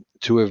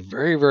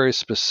very, very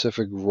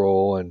specific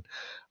role and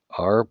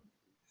our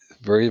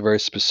very, very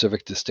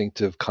specific,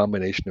 distinctive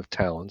combination of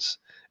talents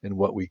and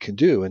what we can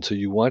do. And so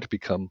you want to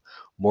become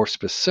more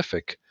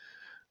specific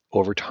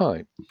over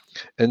time.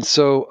 And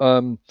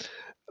so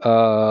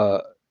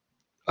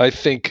I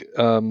think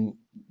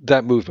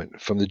that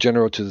movement from the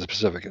general to the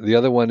specific. The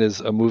other one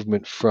is a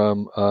movement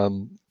from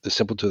the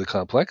simple to the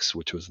complex,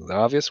 which was the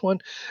obvious one.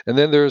 And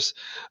then there's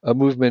a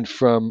movement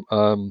from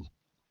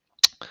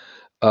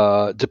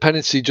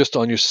dependency just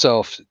on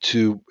yourself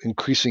to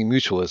increasing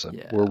mutualism,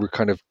 where Yeah. we're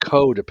kind of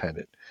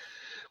codependent,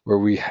 where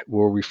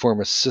we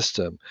form a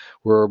system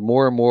where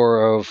more and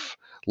more of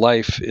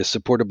life is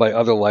supported by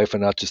other life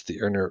and not just the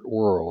inert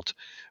world,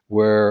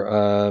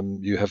 where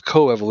you have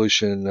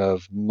coevolution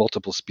of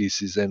multiple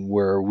species and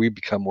where we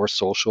become more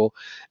social.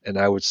 And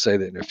I would say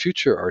that in the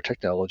future, our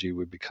technology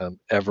would become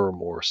ever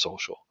more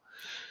social.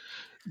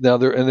 Now,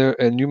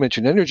 and you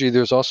mentioned energy.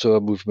 There's also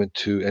a movement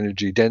to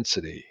energy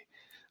density.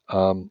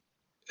 Um,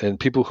 and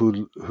people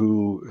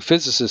who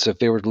physicists, if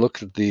they were to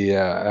look at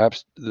the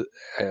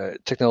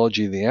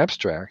technology in the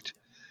abstract,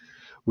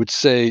 would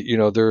say,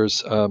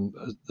 there's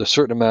a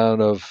certain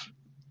amount of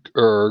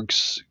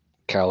ergs,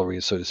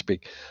 calories, so to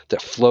speak,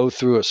 that flow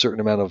through a certain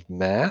amount of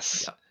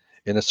mass Yeah.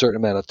 in a certain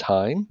amount of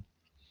time,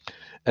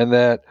 and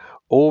that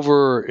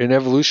over in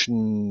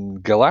evolution,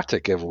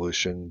 galactic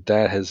evolution,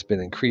 that has been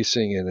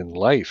increasing, and in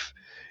life,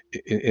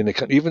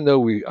 even though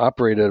we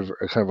operate at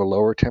a kind of a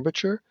lower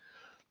temperature,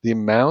 the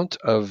amount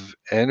of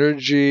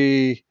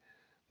energy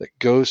that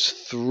goes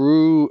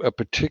through a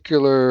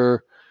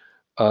particular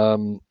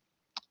um,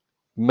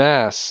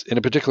 mass in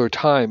a particular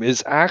time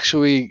is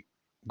actually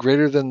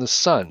greater than the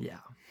sun. Yeah.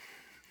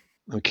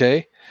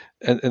 Okay,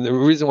 and the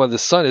reason why the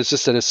sun is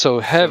just that it's so So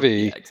yeah,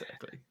 heavy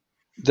exactly.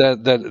 that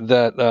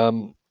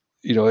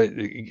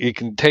it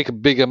can take a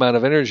big amount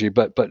of energy,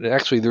 but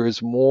actually there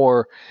is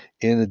more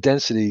in the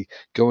density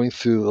going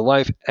through the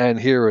life. And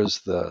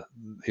here's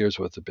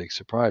what the big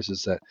surprise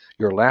is, that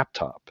your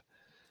laptop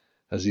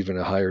has even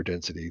a higher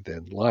density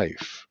than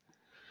life.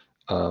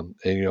 And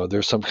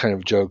there's some kind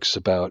of jokes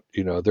about,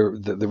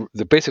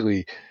 they're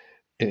basically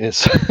in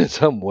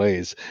some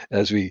ways,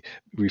 as we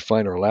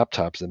refine our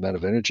laptops, the amount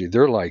of energy,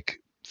 they're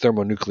like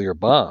thermonuclear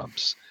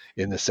bombs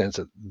in the sense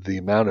that the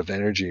amount of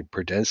energy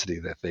per density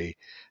that they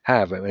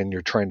have, and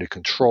you're trying to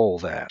control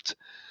that.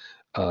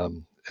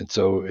 And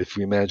so, if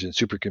we imagine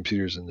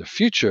supercomputers in the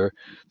future,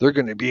 they're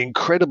going to be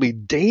incredibly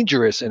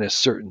dangerous in a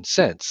certain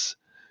sense,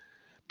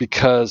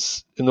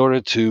 because in order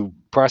to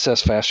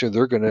process faster,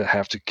 they're going to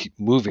have to keep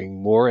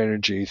moving more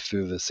energy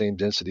through the same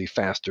density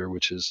faster,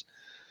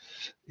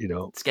 you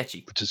know,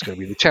 Sketchy. which is going to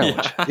be the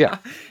challenge. Yeah. Yeah.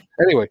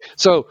 Anyway,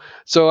 so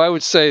I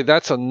would say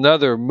that's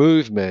another Yeah.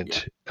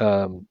 movement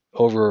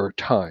over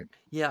time.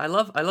 Yeah, I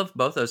love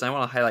both those. I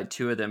want to highlight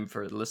two of them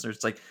for the listeners.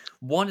 It's like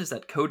one is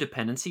that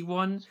codependency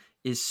one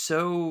is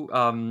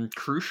so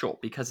crucial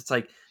because it's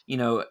like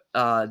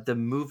the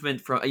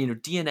movement from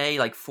DNA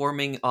like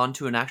forming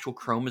onto an actual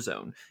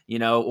chromosome,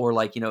 or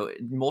like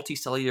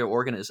multicellular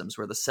organisms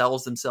where the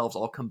cells themselves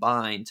all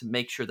combine to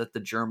make sure that the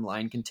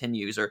germline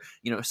continues, or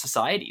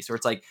societies where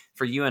it's like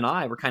for you and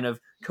I we're kind of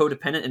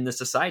codependent in this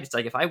society. It's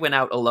like if I went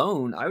out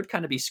alone, I would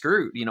kind of be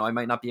screwed. I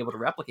might not be able to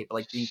replicate, but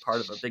like being part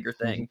of a bigger Mhm.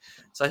 thing.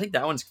 So I think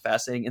that one's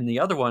fascinating. And the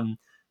other one,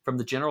 from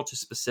the general to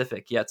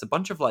specific, yeah, it's a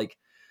bunch of like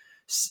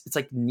it's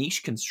like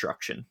niche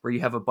construction where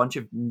you have a bunch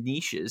of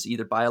niches,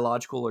 either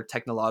biological or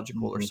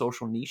technological or Mhm.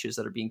 social niches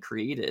that are being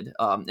created,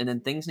 and then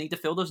things need to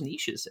fill those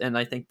niches. And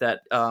I think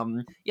that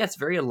yeah, it's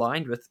very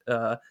aligned with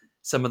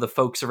some of the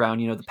folks around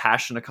the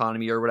passion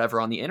economy or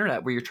whatever on the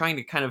internet, where you're trying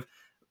to kind of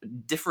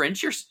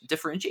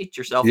differentiate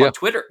yourself Yeah. on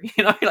Twitter.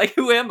 You're like,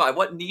 who am I?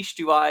 What niche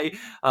do I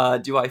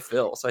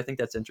fill? So I think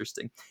that's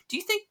interesting. Do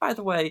you think, by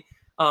the way,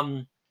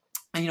 and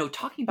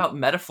talking about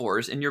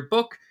metaphors in your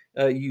book,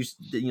 you use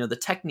the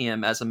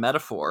technium as a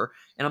metaphor,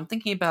 and I'm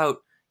thinking about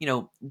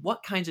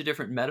what kinds of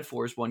different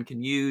metaphors one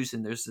can use.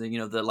 And there's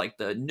the like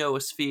the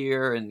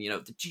noosphere and the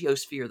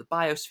geosphere, the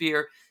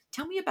biosphere.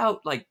 Tell me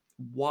about like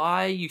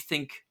why you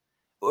think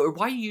or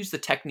why you use the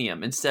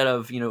technium instead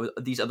of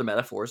these other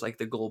metaphors like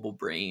the global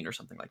brain or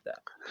something like that.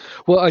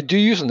 Well, I do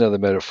use another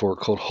metaphor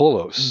called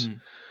holos,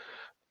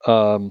 Mm,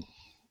 um,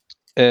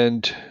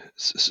 and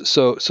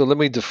so let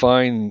me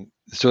define.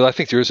 So I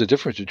think there is a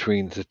difference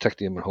between the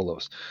technium and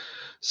holos.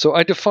 So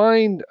I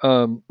define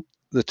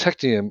the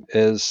technium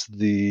as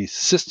the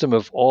system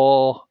of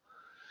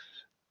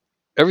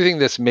everything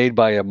that's made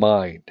by a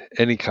mind,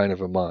 any kind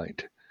of a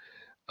mind.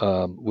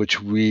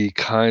 Which we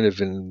kind of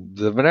in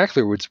the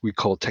vernacular we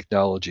call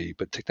technology,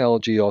 but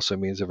technology also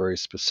means a very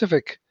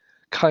specific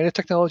kind of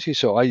technology.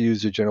 So I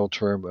use the general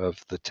term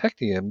of the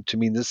technium to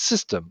mean the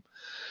system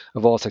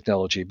of all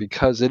technology,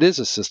 because it is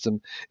a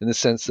system in the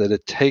sense that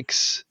it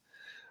takes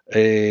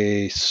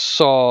a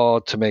saw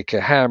to make a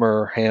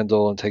hammer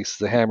handle and takes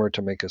the hammer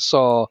to make a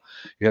saw.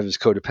 You have this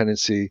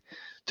codependency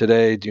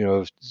today.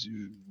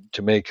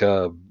 To make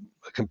a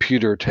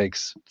computer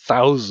takes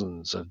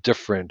thousands of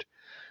different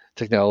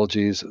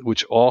technologies,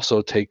 which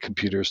also take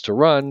computers to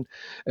run.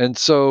 And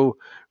so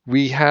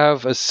we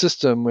have a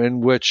system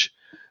in which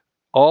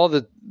all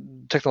the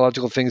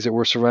technological things that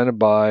we're surrounded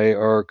by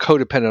are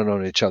codependent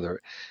on each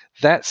other.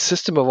 That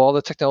system of all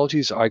the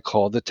technologies I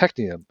call the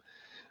technium.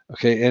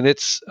 Okay, and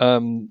it's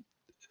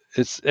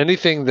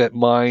anything that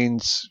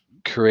minds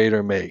create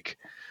or make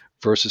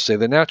versus say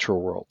the natural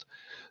world.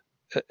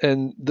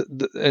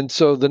 and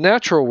so the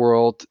natural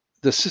world,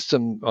 the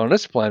system on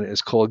this planet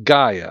is called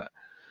Gaia,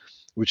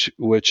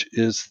 which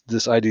is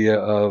this idea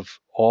of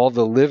all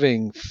the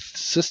living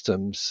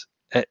systems,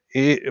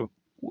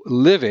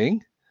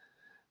 living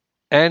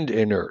and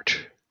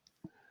inert.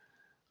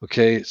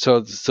 Okay,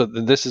 so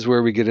this is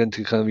where we get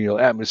into kind of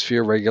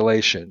atmosphere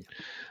regulation,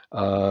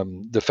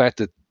 the fact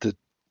that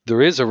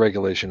there is a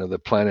regulation of the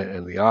planet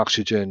and the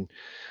oxygen,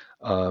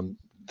 um,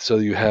 so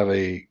you have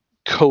a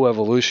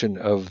coevolution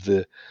of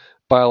the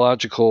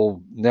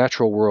biological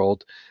natural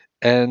world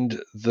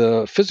and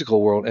the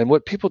physical world. And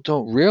what people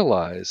don't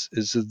realize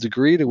is the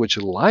degree to which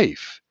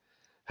life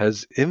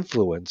has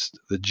influenced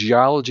the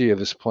geology of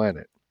this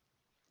planet.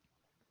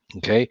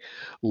 Okay,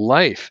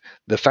 life,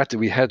 the fact that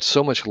we had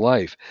so much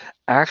life,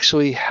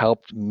 actually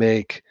helped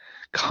make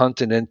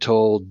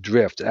continental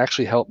drift. It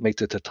actually helped make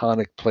the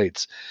tectonic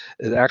plates.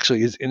 It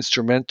actually is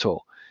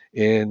instrumental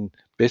in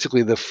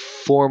basically the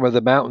form of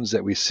the mountains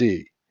that we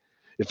see.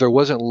 If there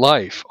wasn't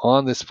life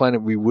on this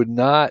planet, we would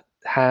not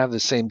have the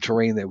same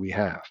terrain that we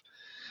have.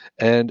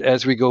 And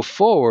as we go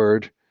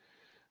forward,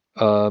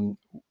 um,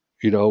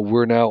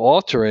 we're now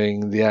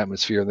altering the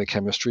atmosphere and the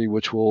chemistry,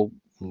 which will,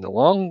 in the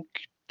long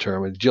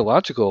term, in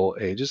geological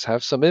ages,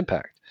 have some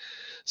impact.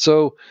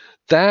 So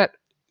that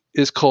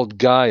is called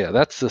Gaia.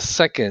 That's the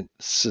second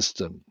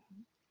system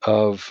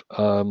of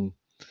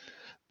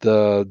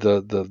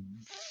the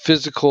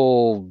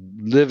physical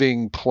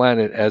living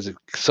planet as it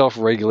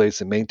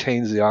self-regulates and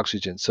maintains the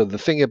oxygen. So the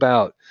thing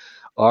about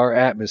our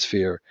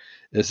atmosphere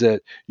is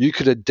that you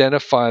could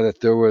identify that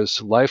there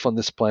was life on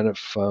this planet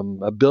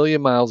from a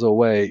billion miles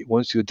away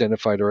once you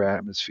identified our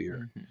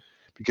atmosphere, Mm-hmm.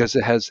 because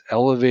it has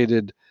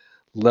elevated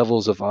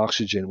levels of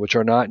oxygen, which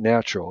are not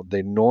natural.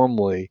 They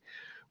normally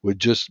would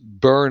just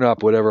burn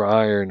up whatever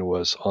iron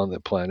was on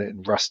the planet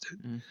and rust it.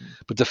 Mm-hmm.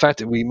 But the fact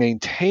that we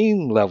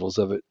maintain levels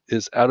of it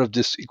is out of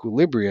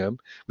disequilibrium,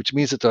 which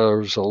means that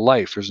there's a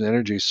life, there's an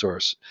energy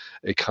source,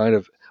 a kind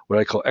of what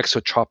I call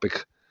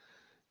exotropic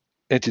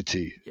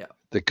entity Yeah.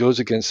 that goes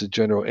against the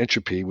general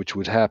entropy, which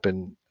would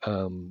happen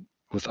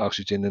with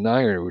oxygen and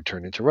iron, it would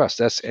turn into rust.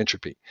 That's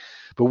entropy.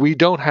 But we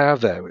don't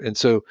have that. And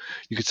so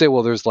you could say,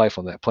 well, there's life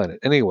on that planet.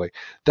 Anyway,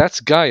 that's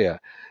Gaia.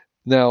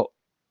 Now,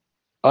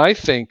 I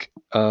think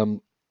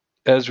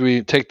as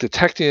we take the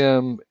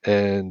Technium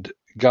and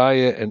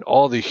Gaia and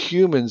all the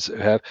humans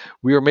have,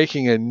 we are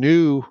making a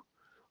new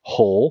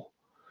whole,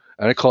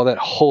 and I call that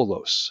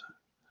holos.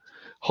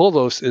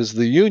 Holos is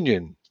the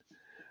union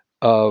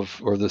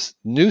of, or this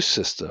new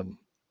system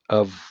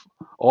of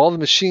all the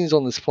machines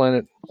on this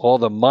planet, all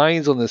the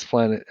minds on this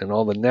planet, and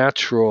all the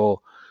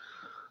natural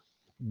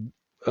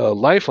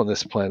life on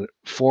this planet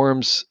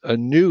forms a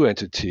new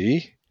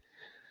entity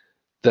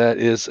that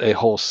is a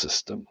whole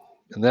system,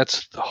 and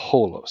that's the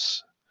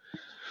holos.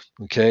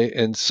 Okay,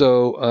 and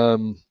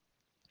so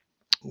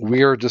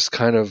we are just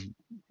kind of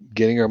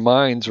getting our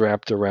minds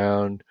wrapped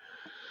around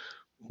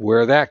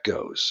where that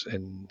goes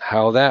and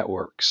how that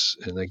works.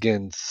 And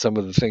again, some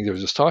of the things I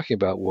was just talking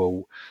about,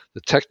 well,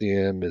 the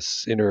technium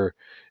is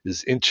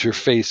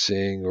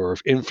interfacing or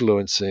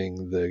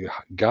influencing the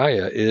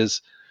Gaia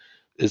is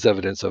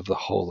evidence of the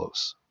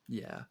holos.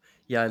 Yeah.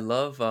 Yeah, I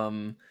love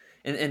and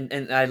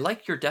I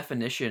like your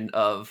definition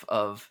of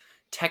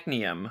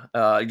technium.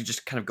 You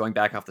just kind of going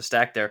back off the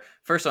stack there.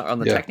 First on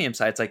the Yeah. technium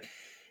side, it's like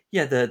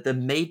yeah, the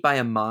made by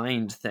a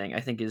mind thing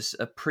I think is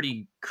a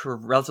pretty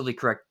relatively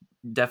correct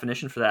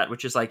definition for that,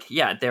 which is like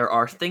yeah, there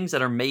are things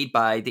that are made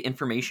by the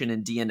information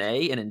in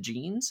DNA and in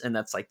genes, and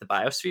that's like the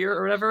biosphere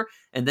or whatever,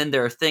 and then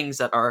there are things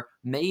that are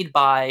made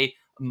by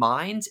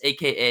minds,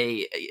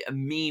 aka a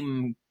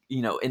meme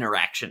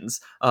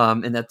interactions,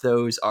 and that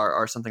those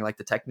are something like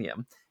the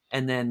technium,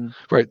 and then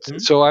Right. hmm?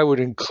 So I would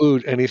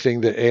include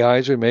anything that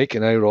AIs would make,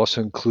 and I would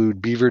also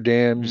include beaver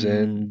dams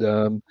Mm,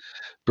 and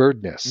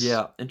bird nests.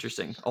 yeah,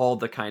 interesting, all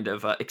the kind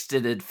of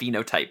extended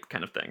phenotype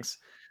kind of things.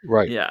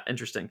 Right. Yeah,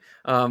 interesting.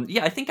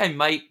 Yeah, I think I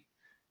might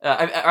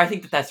I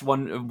think that that's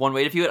one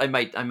way to view it.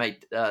 I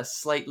might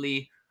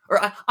slightly or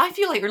I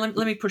feel like or let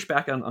me push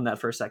back on that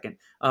for a second.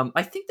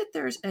 I think that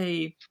there's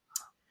a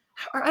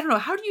I don't know.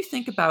 How do you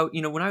think about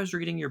when I was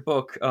reading your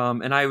book,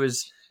 and I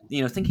was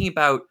thinking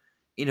about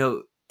you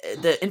know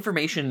the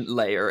information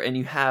layer, and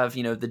you have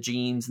the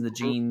genes, and the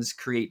genes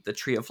create the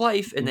tree of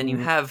life, and then you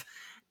Mhm. have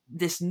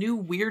this new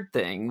weird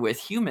thing with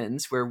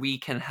humans where we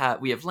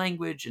have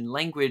language, and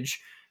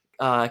language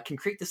can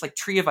create this like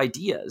tree of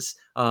ideas,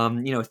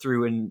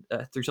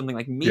 through something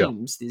like Yeah.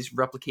 memes, these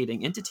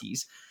replicating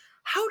entities.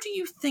 How do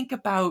you think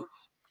about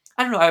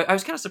I don't know. I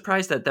was kind of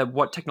surprised that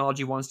what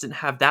technology once didn't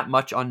have that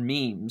much on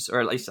memes, or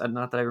at least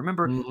not that I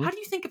remember. Mhm. How do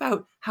you think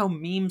about how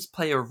memes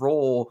play a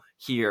role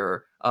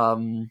here?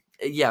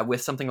 Yeah,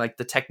 with something like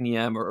the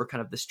Technium, or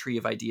kind of this tree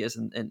of ideas,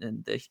 and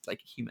the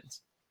like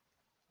humans.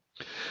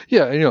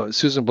 Yeah,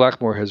 Susan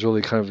Blackmore has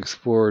really kind of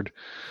explored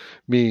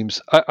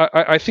memes.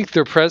 I think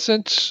they're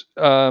present.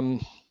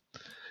 I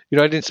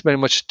didn't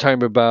spend much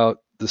time about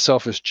the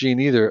selfish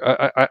gene either.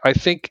 I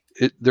think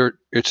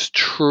it's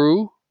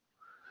true.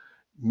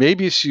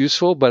 Maybe it's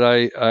useful, but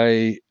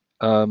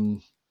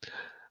um,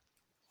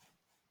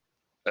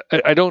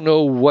 I don't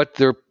know what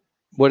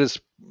is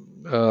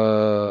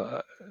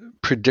uh,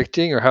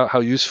 predicting, or how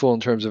useful in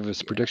terms of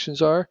its Yeah.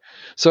 predictions are.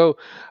 So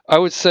I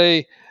would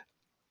say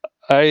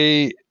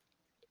I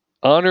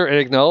honor and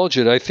acknowledge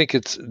it. I think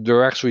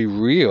they're actually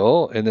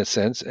real in a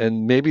sense,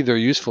 and maybe they're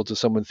useful to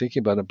someone thinking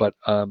about it. But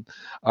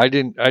I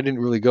didn't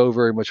really go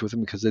very much with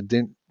them because they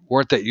didn't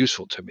weren't that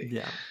useful to me.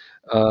 Yeah.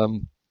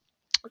 Um,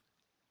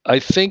 I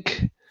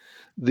think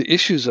the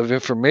issues of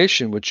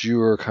information, which you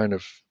are kind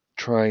of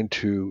trying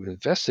to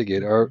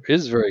investigate, Mm-hmm.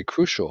 is very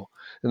crucial.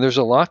 And there's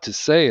a lot to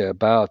say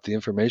about the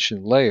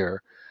information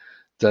layer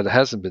that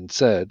hasn't been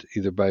said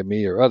either by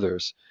me or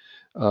others.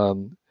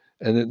 Um,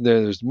 and then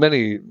there's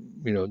many,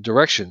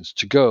 directions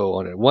to go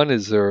on it. One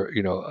is there,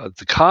 at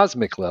the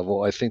cosmic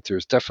level. I think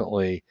there's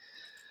definitely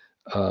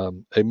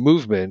a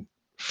movement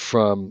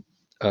from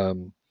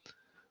um,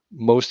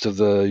 most of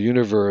the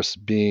universe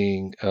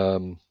being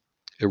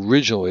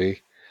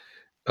originally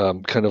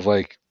kind of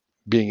like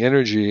being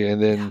energy, and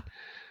Yeah. then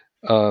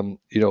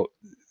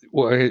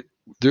well,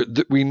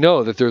 we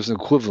know that there's an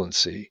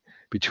equivalency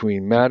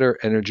between matter,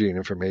 energy, and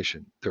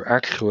information. They're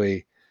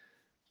actually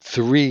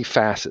three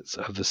facets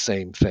of the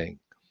same thing.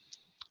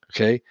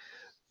 Okay,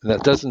 and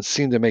that doesn't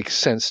seem to make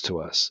sense to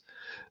us.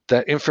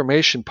 That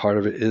information part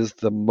of it is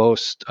the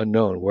most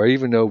unknown. Where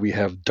even though we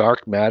have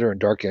dark matter and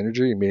dark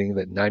energy, meaning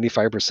that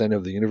 95%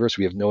 of the universe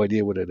we have no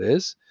idea what it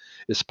is,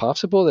 it's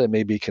possible that it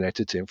may be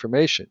connected to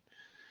information.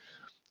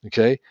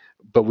 Okay,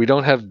 but we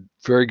don't have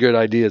very good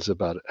ideas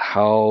about it,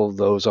 how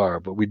those are.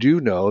 But we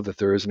do know that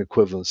there is an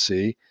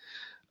equivalency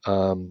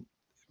um,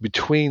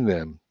 between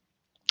them,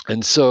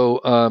 and so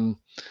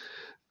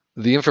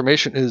the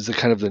information is the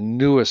kind of the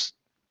newest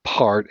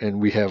part,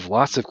 and we have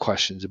lots of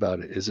questions about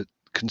it. Is it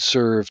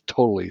conserved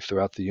totally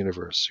throughout the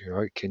universe?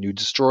 Can you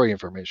destroy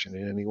information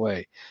in any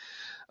way?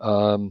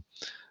 Um,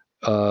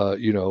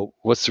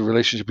 what's the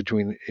relationship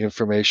between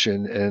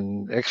information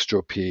and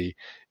extropy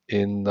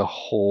in the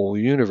whole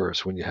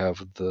universe when you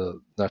have the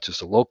not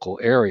just a local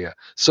area?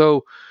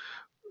 So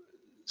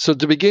to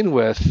begin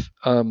with,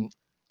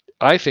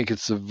 I think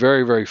it's a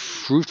very, very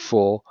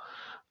fruitful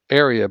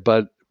area,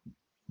 but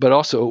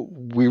also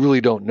we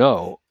really don't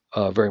know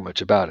very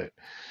much about it.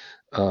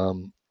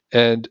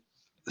 And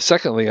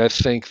secondly, I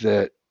think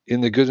that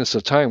in the goodness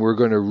of time, we're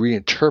going to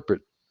reinterpret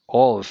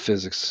all of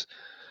physics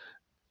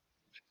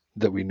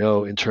that we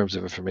know in terms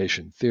of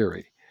information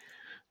theory.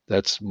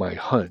 That's my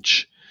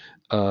hunch.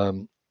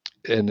 Um,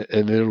 and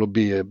it'll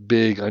be a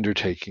big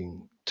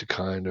undertaking to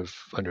kind of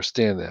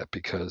understand that,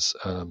 because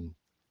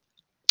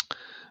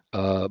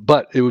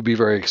but it would be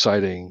very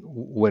exciting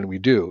when we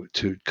do,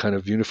 to kind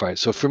of unify it.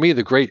 So for me,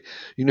 the great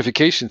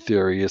unification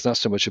theory is not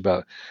so much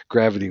about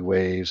gravity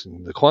waves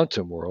and the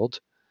quantum world.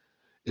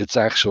 It's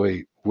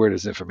actually, where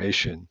does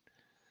information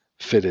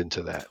fit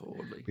into that?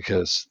 Totally.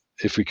 Because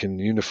if we can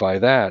unify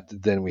that,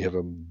 then we have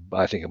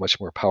I think, a much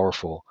more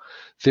powerful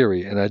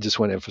theory. And I just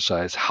want to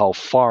emphasize how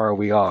far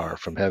we are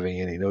from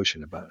having any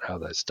notion about how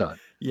that's done.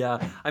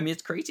 Yeah, I mean,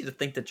 it's crazy to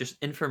think that just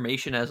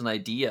information as an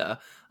idea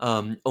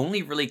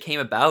only really came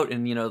about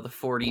in the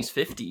 40s,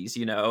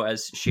 50s.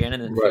 As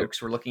Shannon and Right,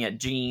 folks were looking at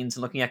genes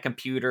and looking at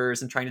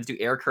computers and trying to do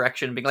error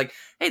correction, and being like,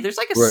 "Hey, there's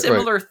like a right, right,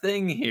 similar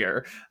thing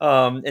here."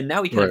 And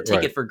now we kind right, of take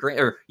right, it for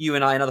granted, or you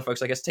and I and other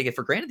folks, I guess, take it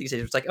for granted these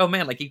days. It's like, oh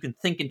man, like you can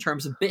think in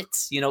terms of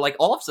bits. Like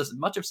all of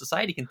much of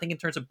society can think in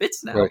terms of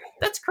bits now. right,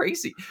 That's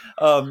crazy,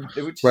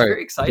 which is right. very There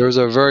exciting. was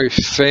a very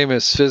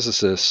famous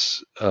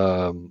physicist,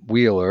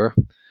 Wheeler,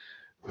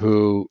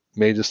 who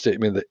made the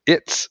statement that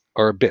its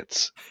are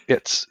bits.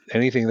 It's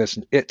anything that's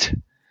an it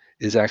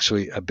is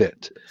actually a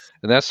bit, Yes.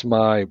 and that's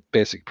my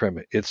basic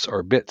premise. It's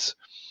are bits.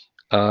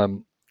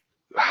 Um,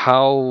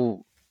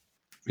 how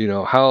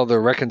how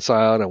they're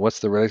reconciled and what's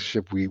the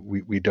relationship,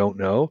 we don't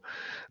know.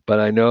 But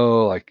I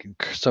know, like,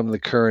 some of the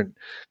current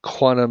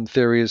quantum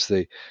theories,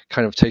 they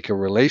kind of take a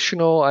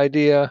relational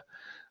idea,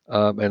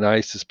 and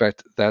I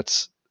suspect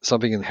that's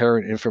something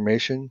inherent in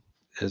information,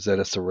 is that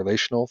it's a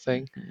relational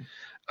thing.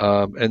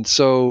 Hmm. And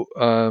so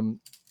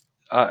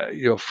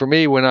for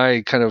me, when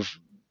I kind of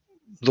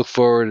look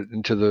forward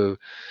into the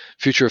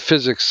future of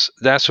physics,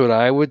 that's what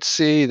I would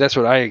see. That's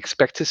what I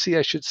expect to see,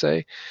 I should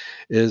say,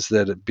 is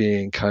that it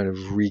being kind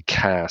of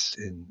recast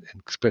in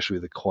especially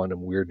the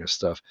quantum weirdness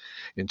stuff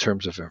in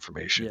terms of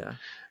information.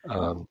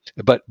 Yeah.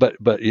 But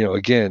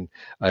again,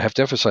 I have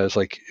to emphasize,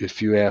 like,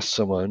 if you ask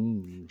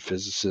someone,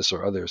 physicists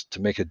or others,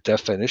 to make a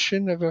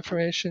definition of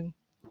information,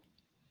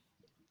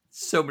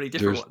 So many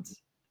different there's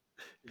ones.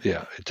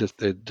 yeah,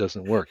 it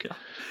doesn't work. Yeah,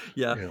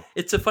 yeah. You know,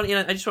 It's a funny,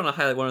 and I just want to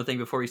highlight one other thing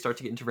before we start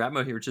to get into rap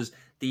mode here, which is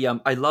the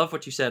I love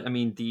what you said. I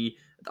mean,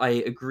 I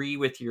agree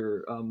with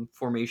your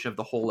formation of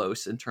the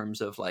holos in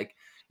terms of like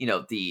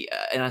the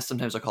and I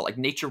sometimes I call it like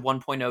nature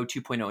 1.0,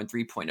 2.0, and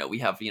 3.0. We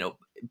have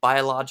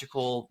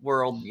biological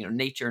world,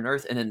 nature and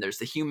earth, and then there's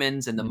the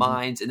humans and the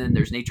minds, and then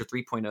there's nature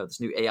 3.0, this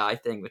new AI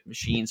thing with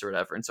machines or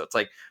whatever. And so it's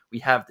like we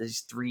have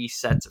these three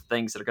sets of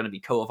things that are going to be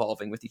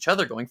co-evolving with each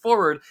other going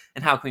forward,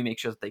 and how can we make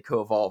sure that they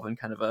co-evolve in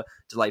kind of a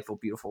delightful,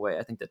 beautiful way?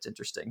 I think that's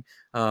interesting.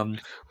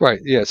 Right.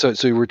 Yeah. So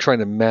we're trying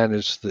to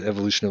manage the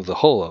evolution of the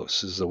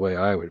holos, is the way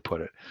I would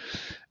put it.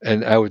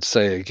 And I would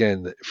say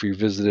again that if we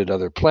visited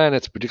other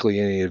planets, particularly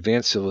any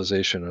advanced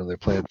civilization on their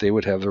planet, they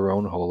would have their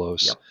own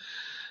holos. Yep.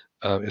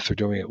 If they're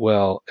doing it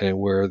well, and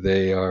where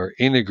they are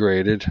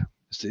integrated,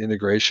 it's the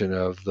integration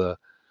of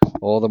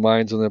all the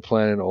minds on the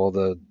planet, all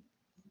the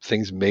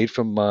things made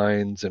from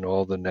minds, and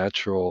all the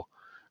natural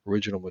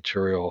original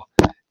material.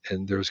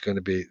 And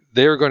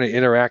they're going to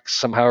interact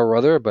somehow or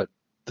other, but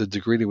the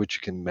degree to which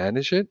you can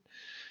manage it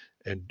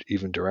and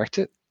even direct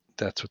it,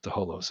 that's what the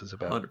holos is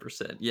about.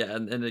 100%. Yeah,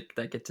 and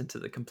that gets into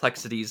the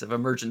complexities of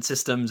emergent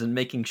systems and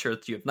making sure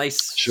that you have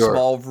nice, Sure.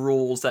 small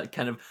rules that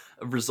kind of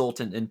result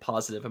in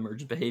positive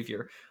emergent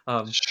behavior.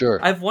 Sure.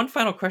 I have one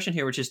final question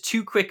here, which is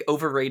too quick,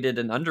 overrated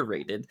and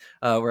underrated,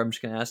 where I'm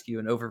just going to ask you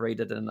an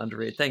overrated and an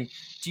underrated thing.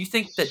 Do you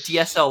think that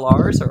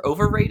DSLRs are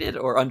overrated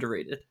or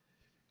underrated?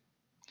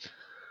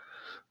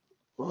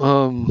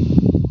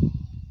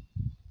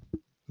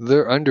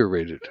 They're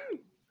underrated.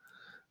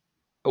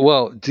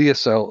 Well,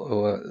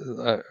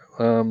 DSL.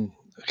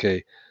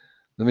 Okay,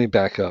 let me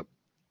back up.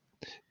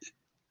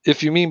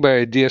 If you mean by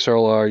a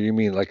DSLR, you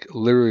mean like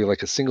literally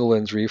like a single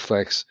lens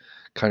reflex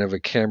kind of a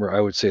camera,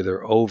 I would say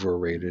they're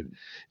overrated.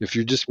 If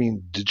you just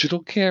mean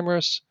digital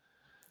cameras,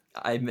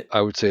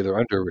 I would say they're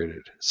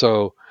underrated.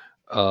 So,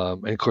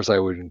 and of course, I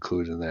would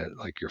include in that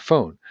like your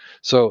phone.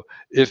 So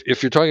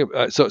if you're talking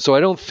about, so I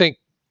don't think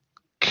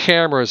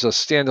cameras as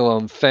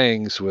standalone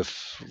things with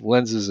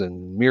lenses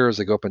and mirrors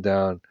that go up and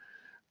down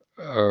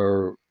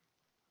are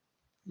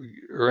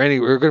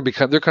they're going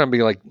to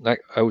be like,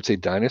 I would say,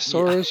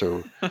 dinosaurs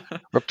or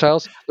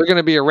reptiles. They're going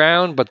to be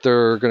around, but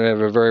they're going to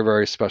have a very,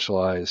 very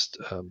specialized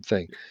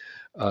thing.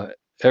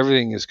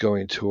 Everything is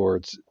going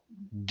towards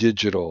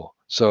digital.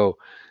 So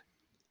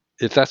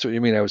if that's what you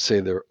mean, I would say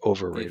they're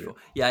overrated. Beautiful.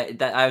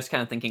 Yeah, I was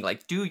kind of thinking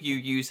like, do you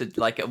use it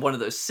like one of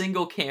those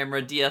single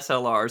camera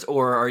DSLRs,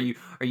 or are you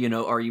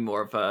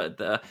more of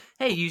the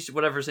hey, use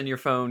whatever's in your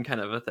phone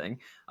kind of a thing?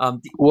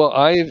 Well,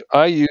 I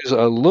use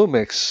a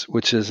Lumix,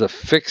 which is a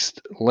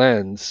fixed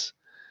lens,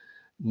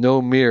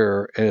 no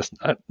mirror, and it's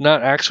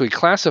not actually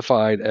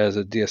classified as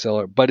a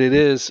DSLR, but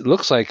it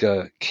looks like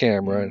a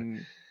camera,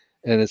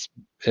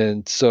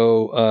 and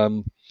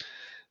so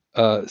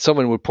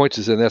someone would point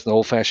to say that's an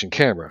old-fashioned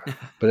camera,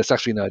 but it's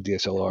actually not a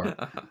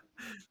DSLR.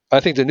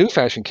 I think the new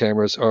fashion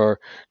cameras are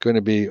going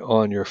to be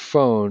on your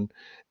phone,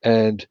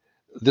 and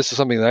this is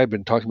something that I've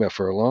been talking about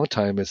for a long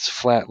time. It's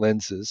flat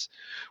lenses,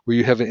 where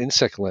you have an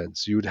insect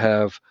lens. You'd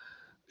have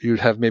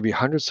maybe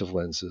hundreds of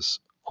lenses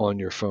on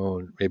your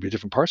phone, maybe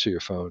different parts of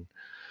your phone,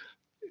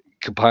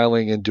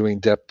 compiling and doing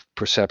depth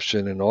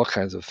perception and all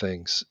kinds of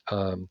things.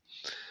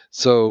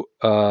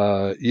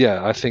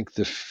 Yeah, I think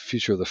the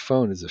future of the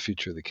phone is the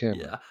future of the camera.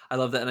 Yeah, I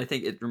love that, and I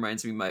think it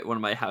reminds me. One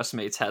of my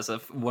housemates has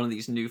one of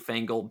these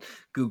newfangled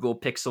Google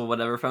Pixel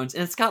whatever phones,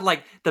 and it's got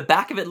like the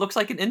back of it looks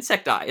like an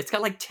insect eye. It's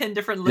got like 10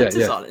 different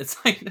lenses on it.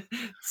 It's like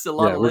it's a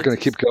lot. Yeah, we're going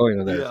to keep going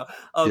on that.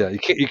 Yeah,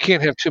 you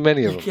can't have too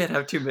many of them. You can't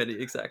have too many,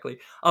 exactly.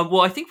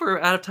 Well, I think we're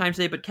out of time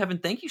today, but Kevin,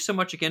 thank you so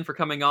much again for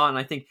coming on.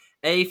 I think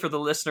for the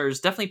listeners,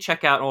 definitely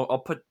check out. I'll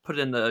put it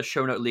in the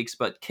show note links,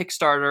 but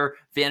Kickstarter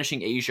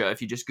Vanishing Asia.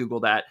 If you just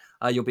Google that,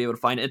 you'll be able to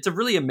find it. It's a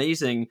really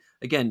amazing,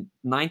 again,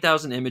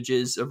 9,000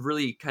 images, a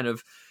really kind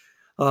of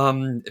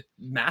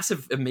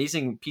massive,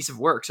 amazing piece of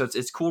work. So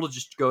it's cool to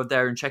just go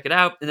there and check it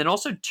out. And then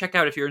also check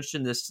out, if you're interested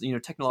in this,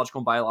 technological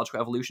and biological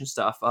evolution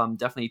stuff,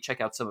 definitely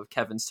check out some of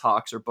Kevin's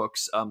talks or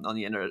books on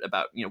the internet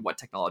about, what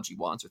technology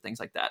wants or things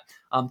like that.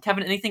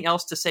 Kevin, anything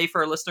else to say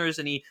for our listeners?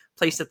 Any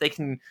place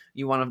that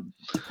you want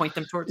to point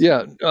them towards?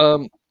 Yeah.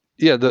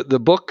 The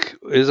book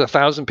is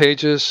 1,000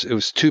 pages. It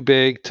was too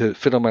big to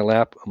fit on my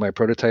lap, on my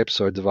prototype,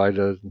 so I divided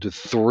it into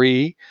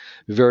 3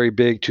 very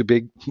big, too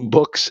big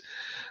books.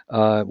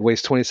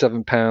 Weighs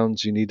 27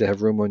 pounds. You need to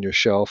have room on your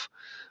shelf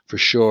for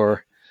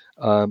sure.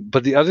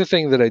 But the other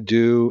thing that I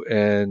do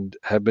and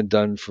have been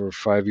done for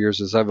 5 years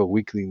is I have a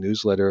weekly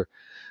newsletter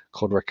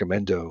called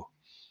Recommendo,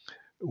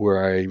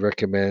 where I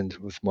recommend,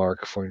 with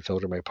Mark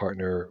Freundfelder, my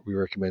partner, we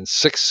recommend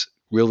 6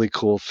 really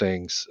cool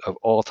things of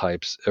all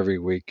types every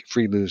week.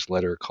 Free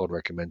newsletter called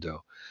Recommendo.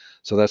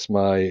 So that's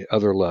my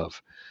other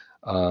love.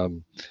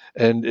 And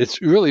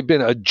it's really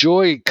been a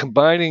joy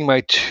combining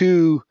my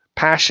 2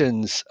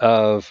 passions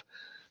of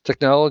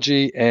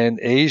technology and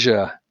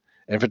Asia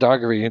and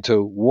photography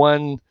into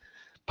one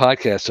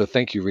podcast. So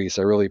thank you, Reese.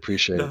 I really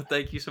appreciate it.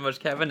 Thank you so much,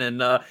 Kevin.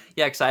 And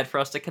excited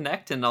for us to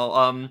connect. And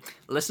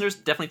listeners,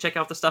 definitely check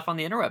out the stuff on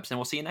the interwebs, and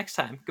we'll see you next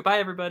time. Goodbye,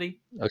 everybody.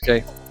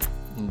 Okay.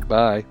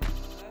 Bye.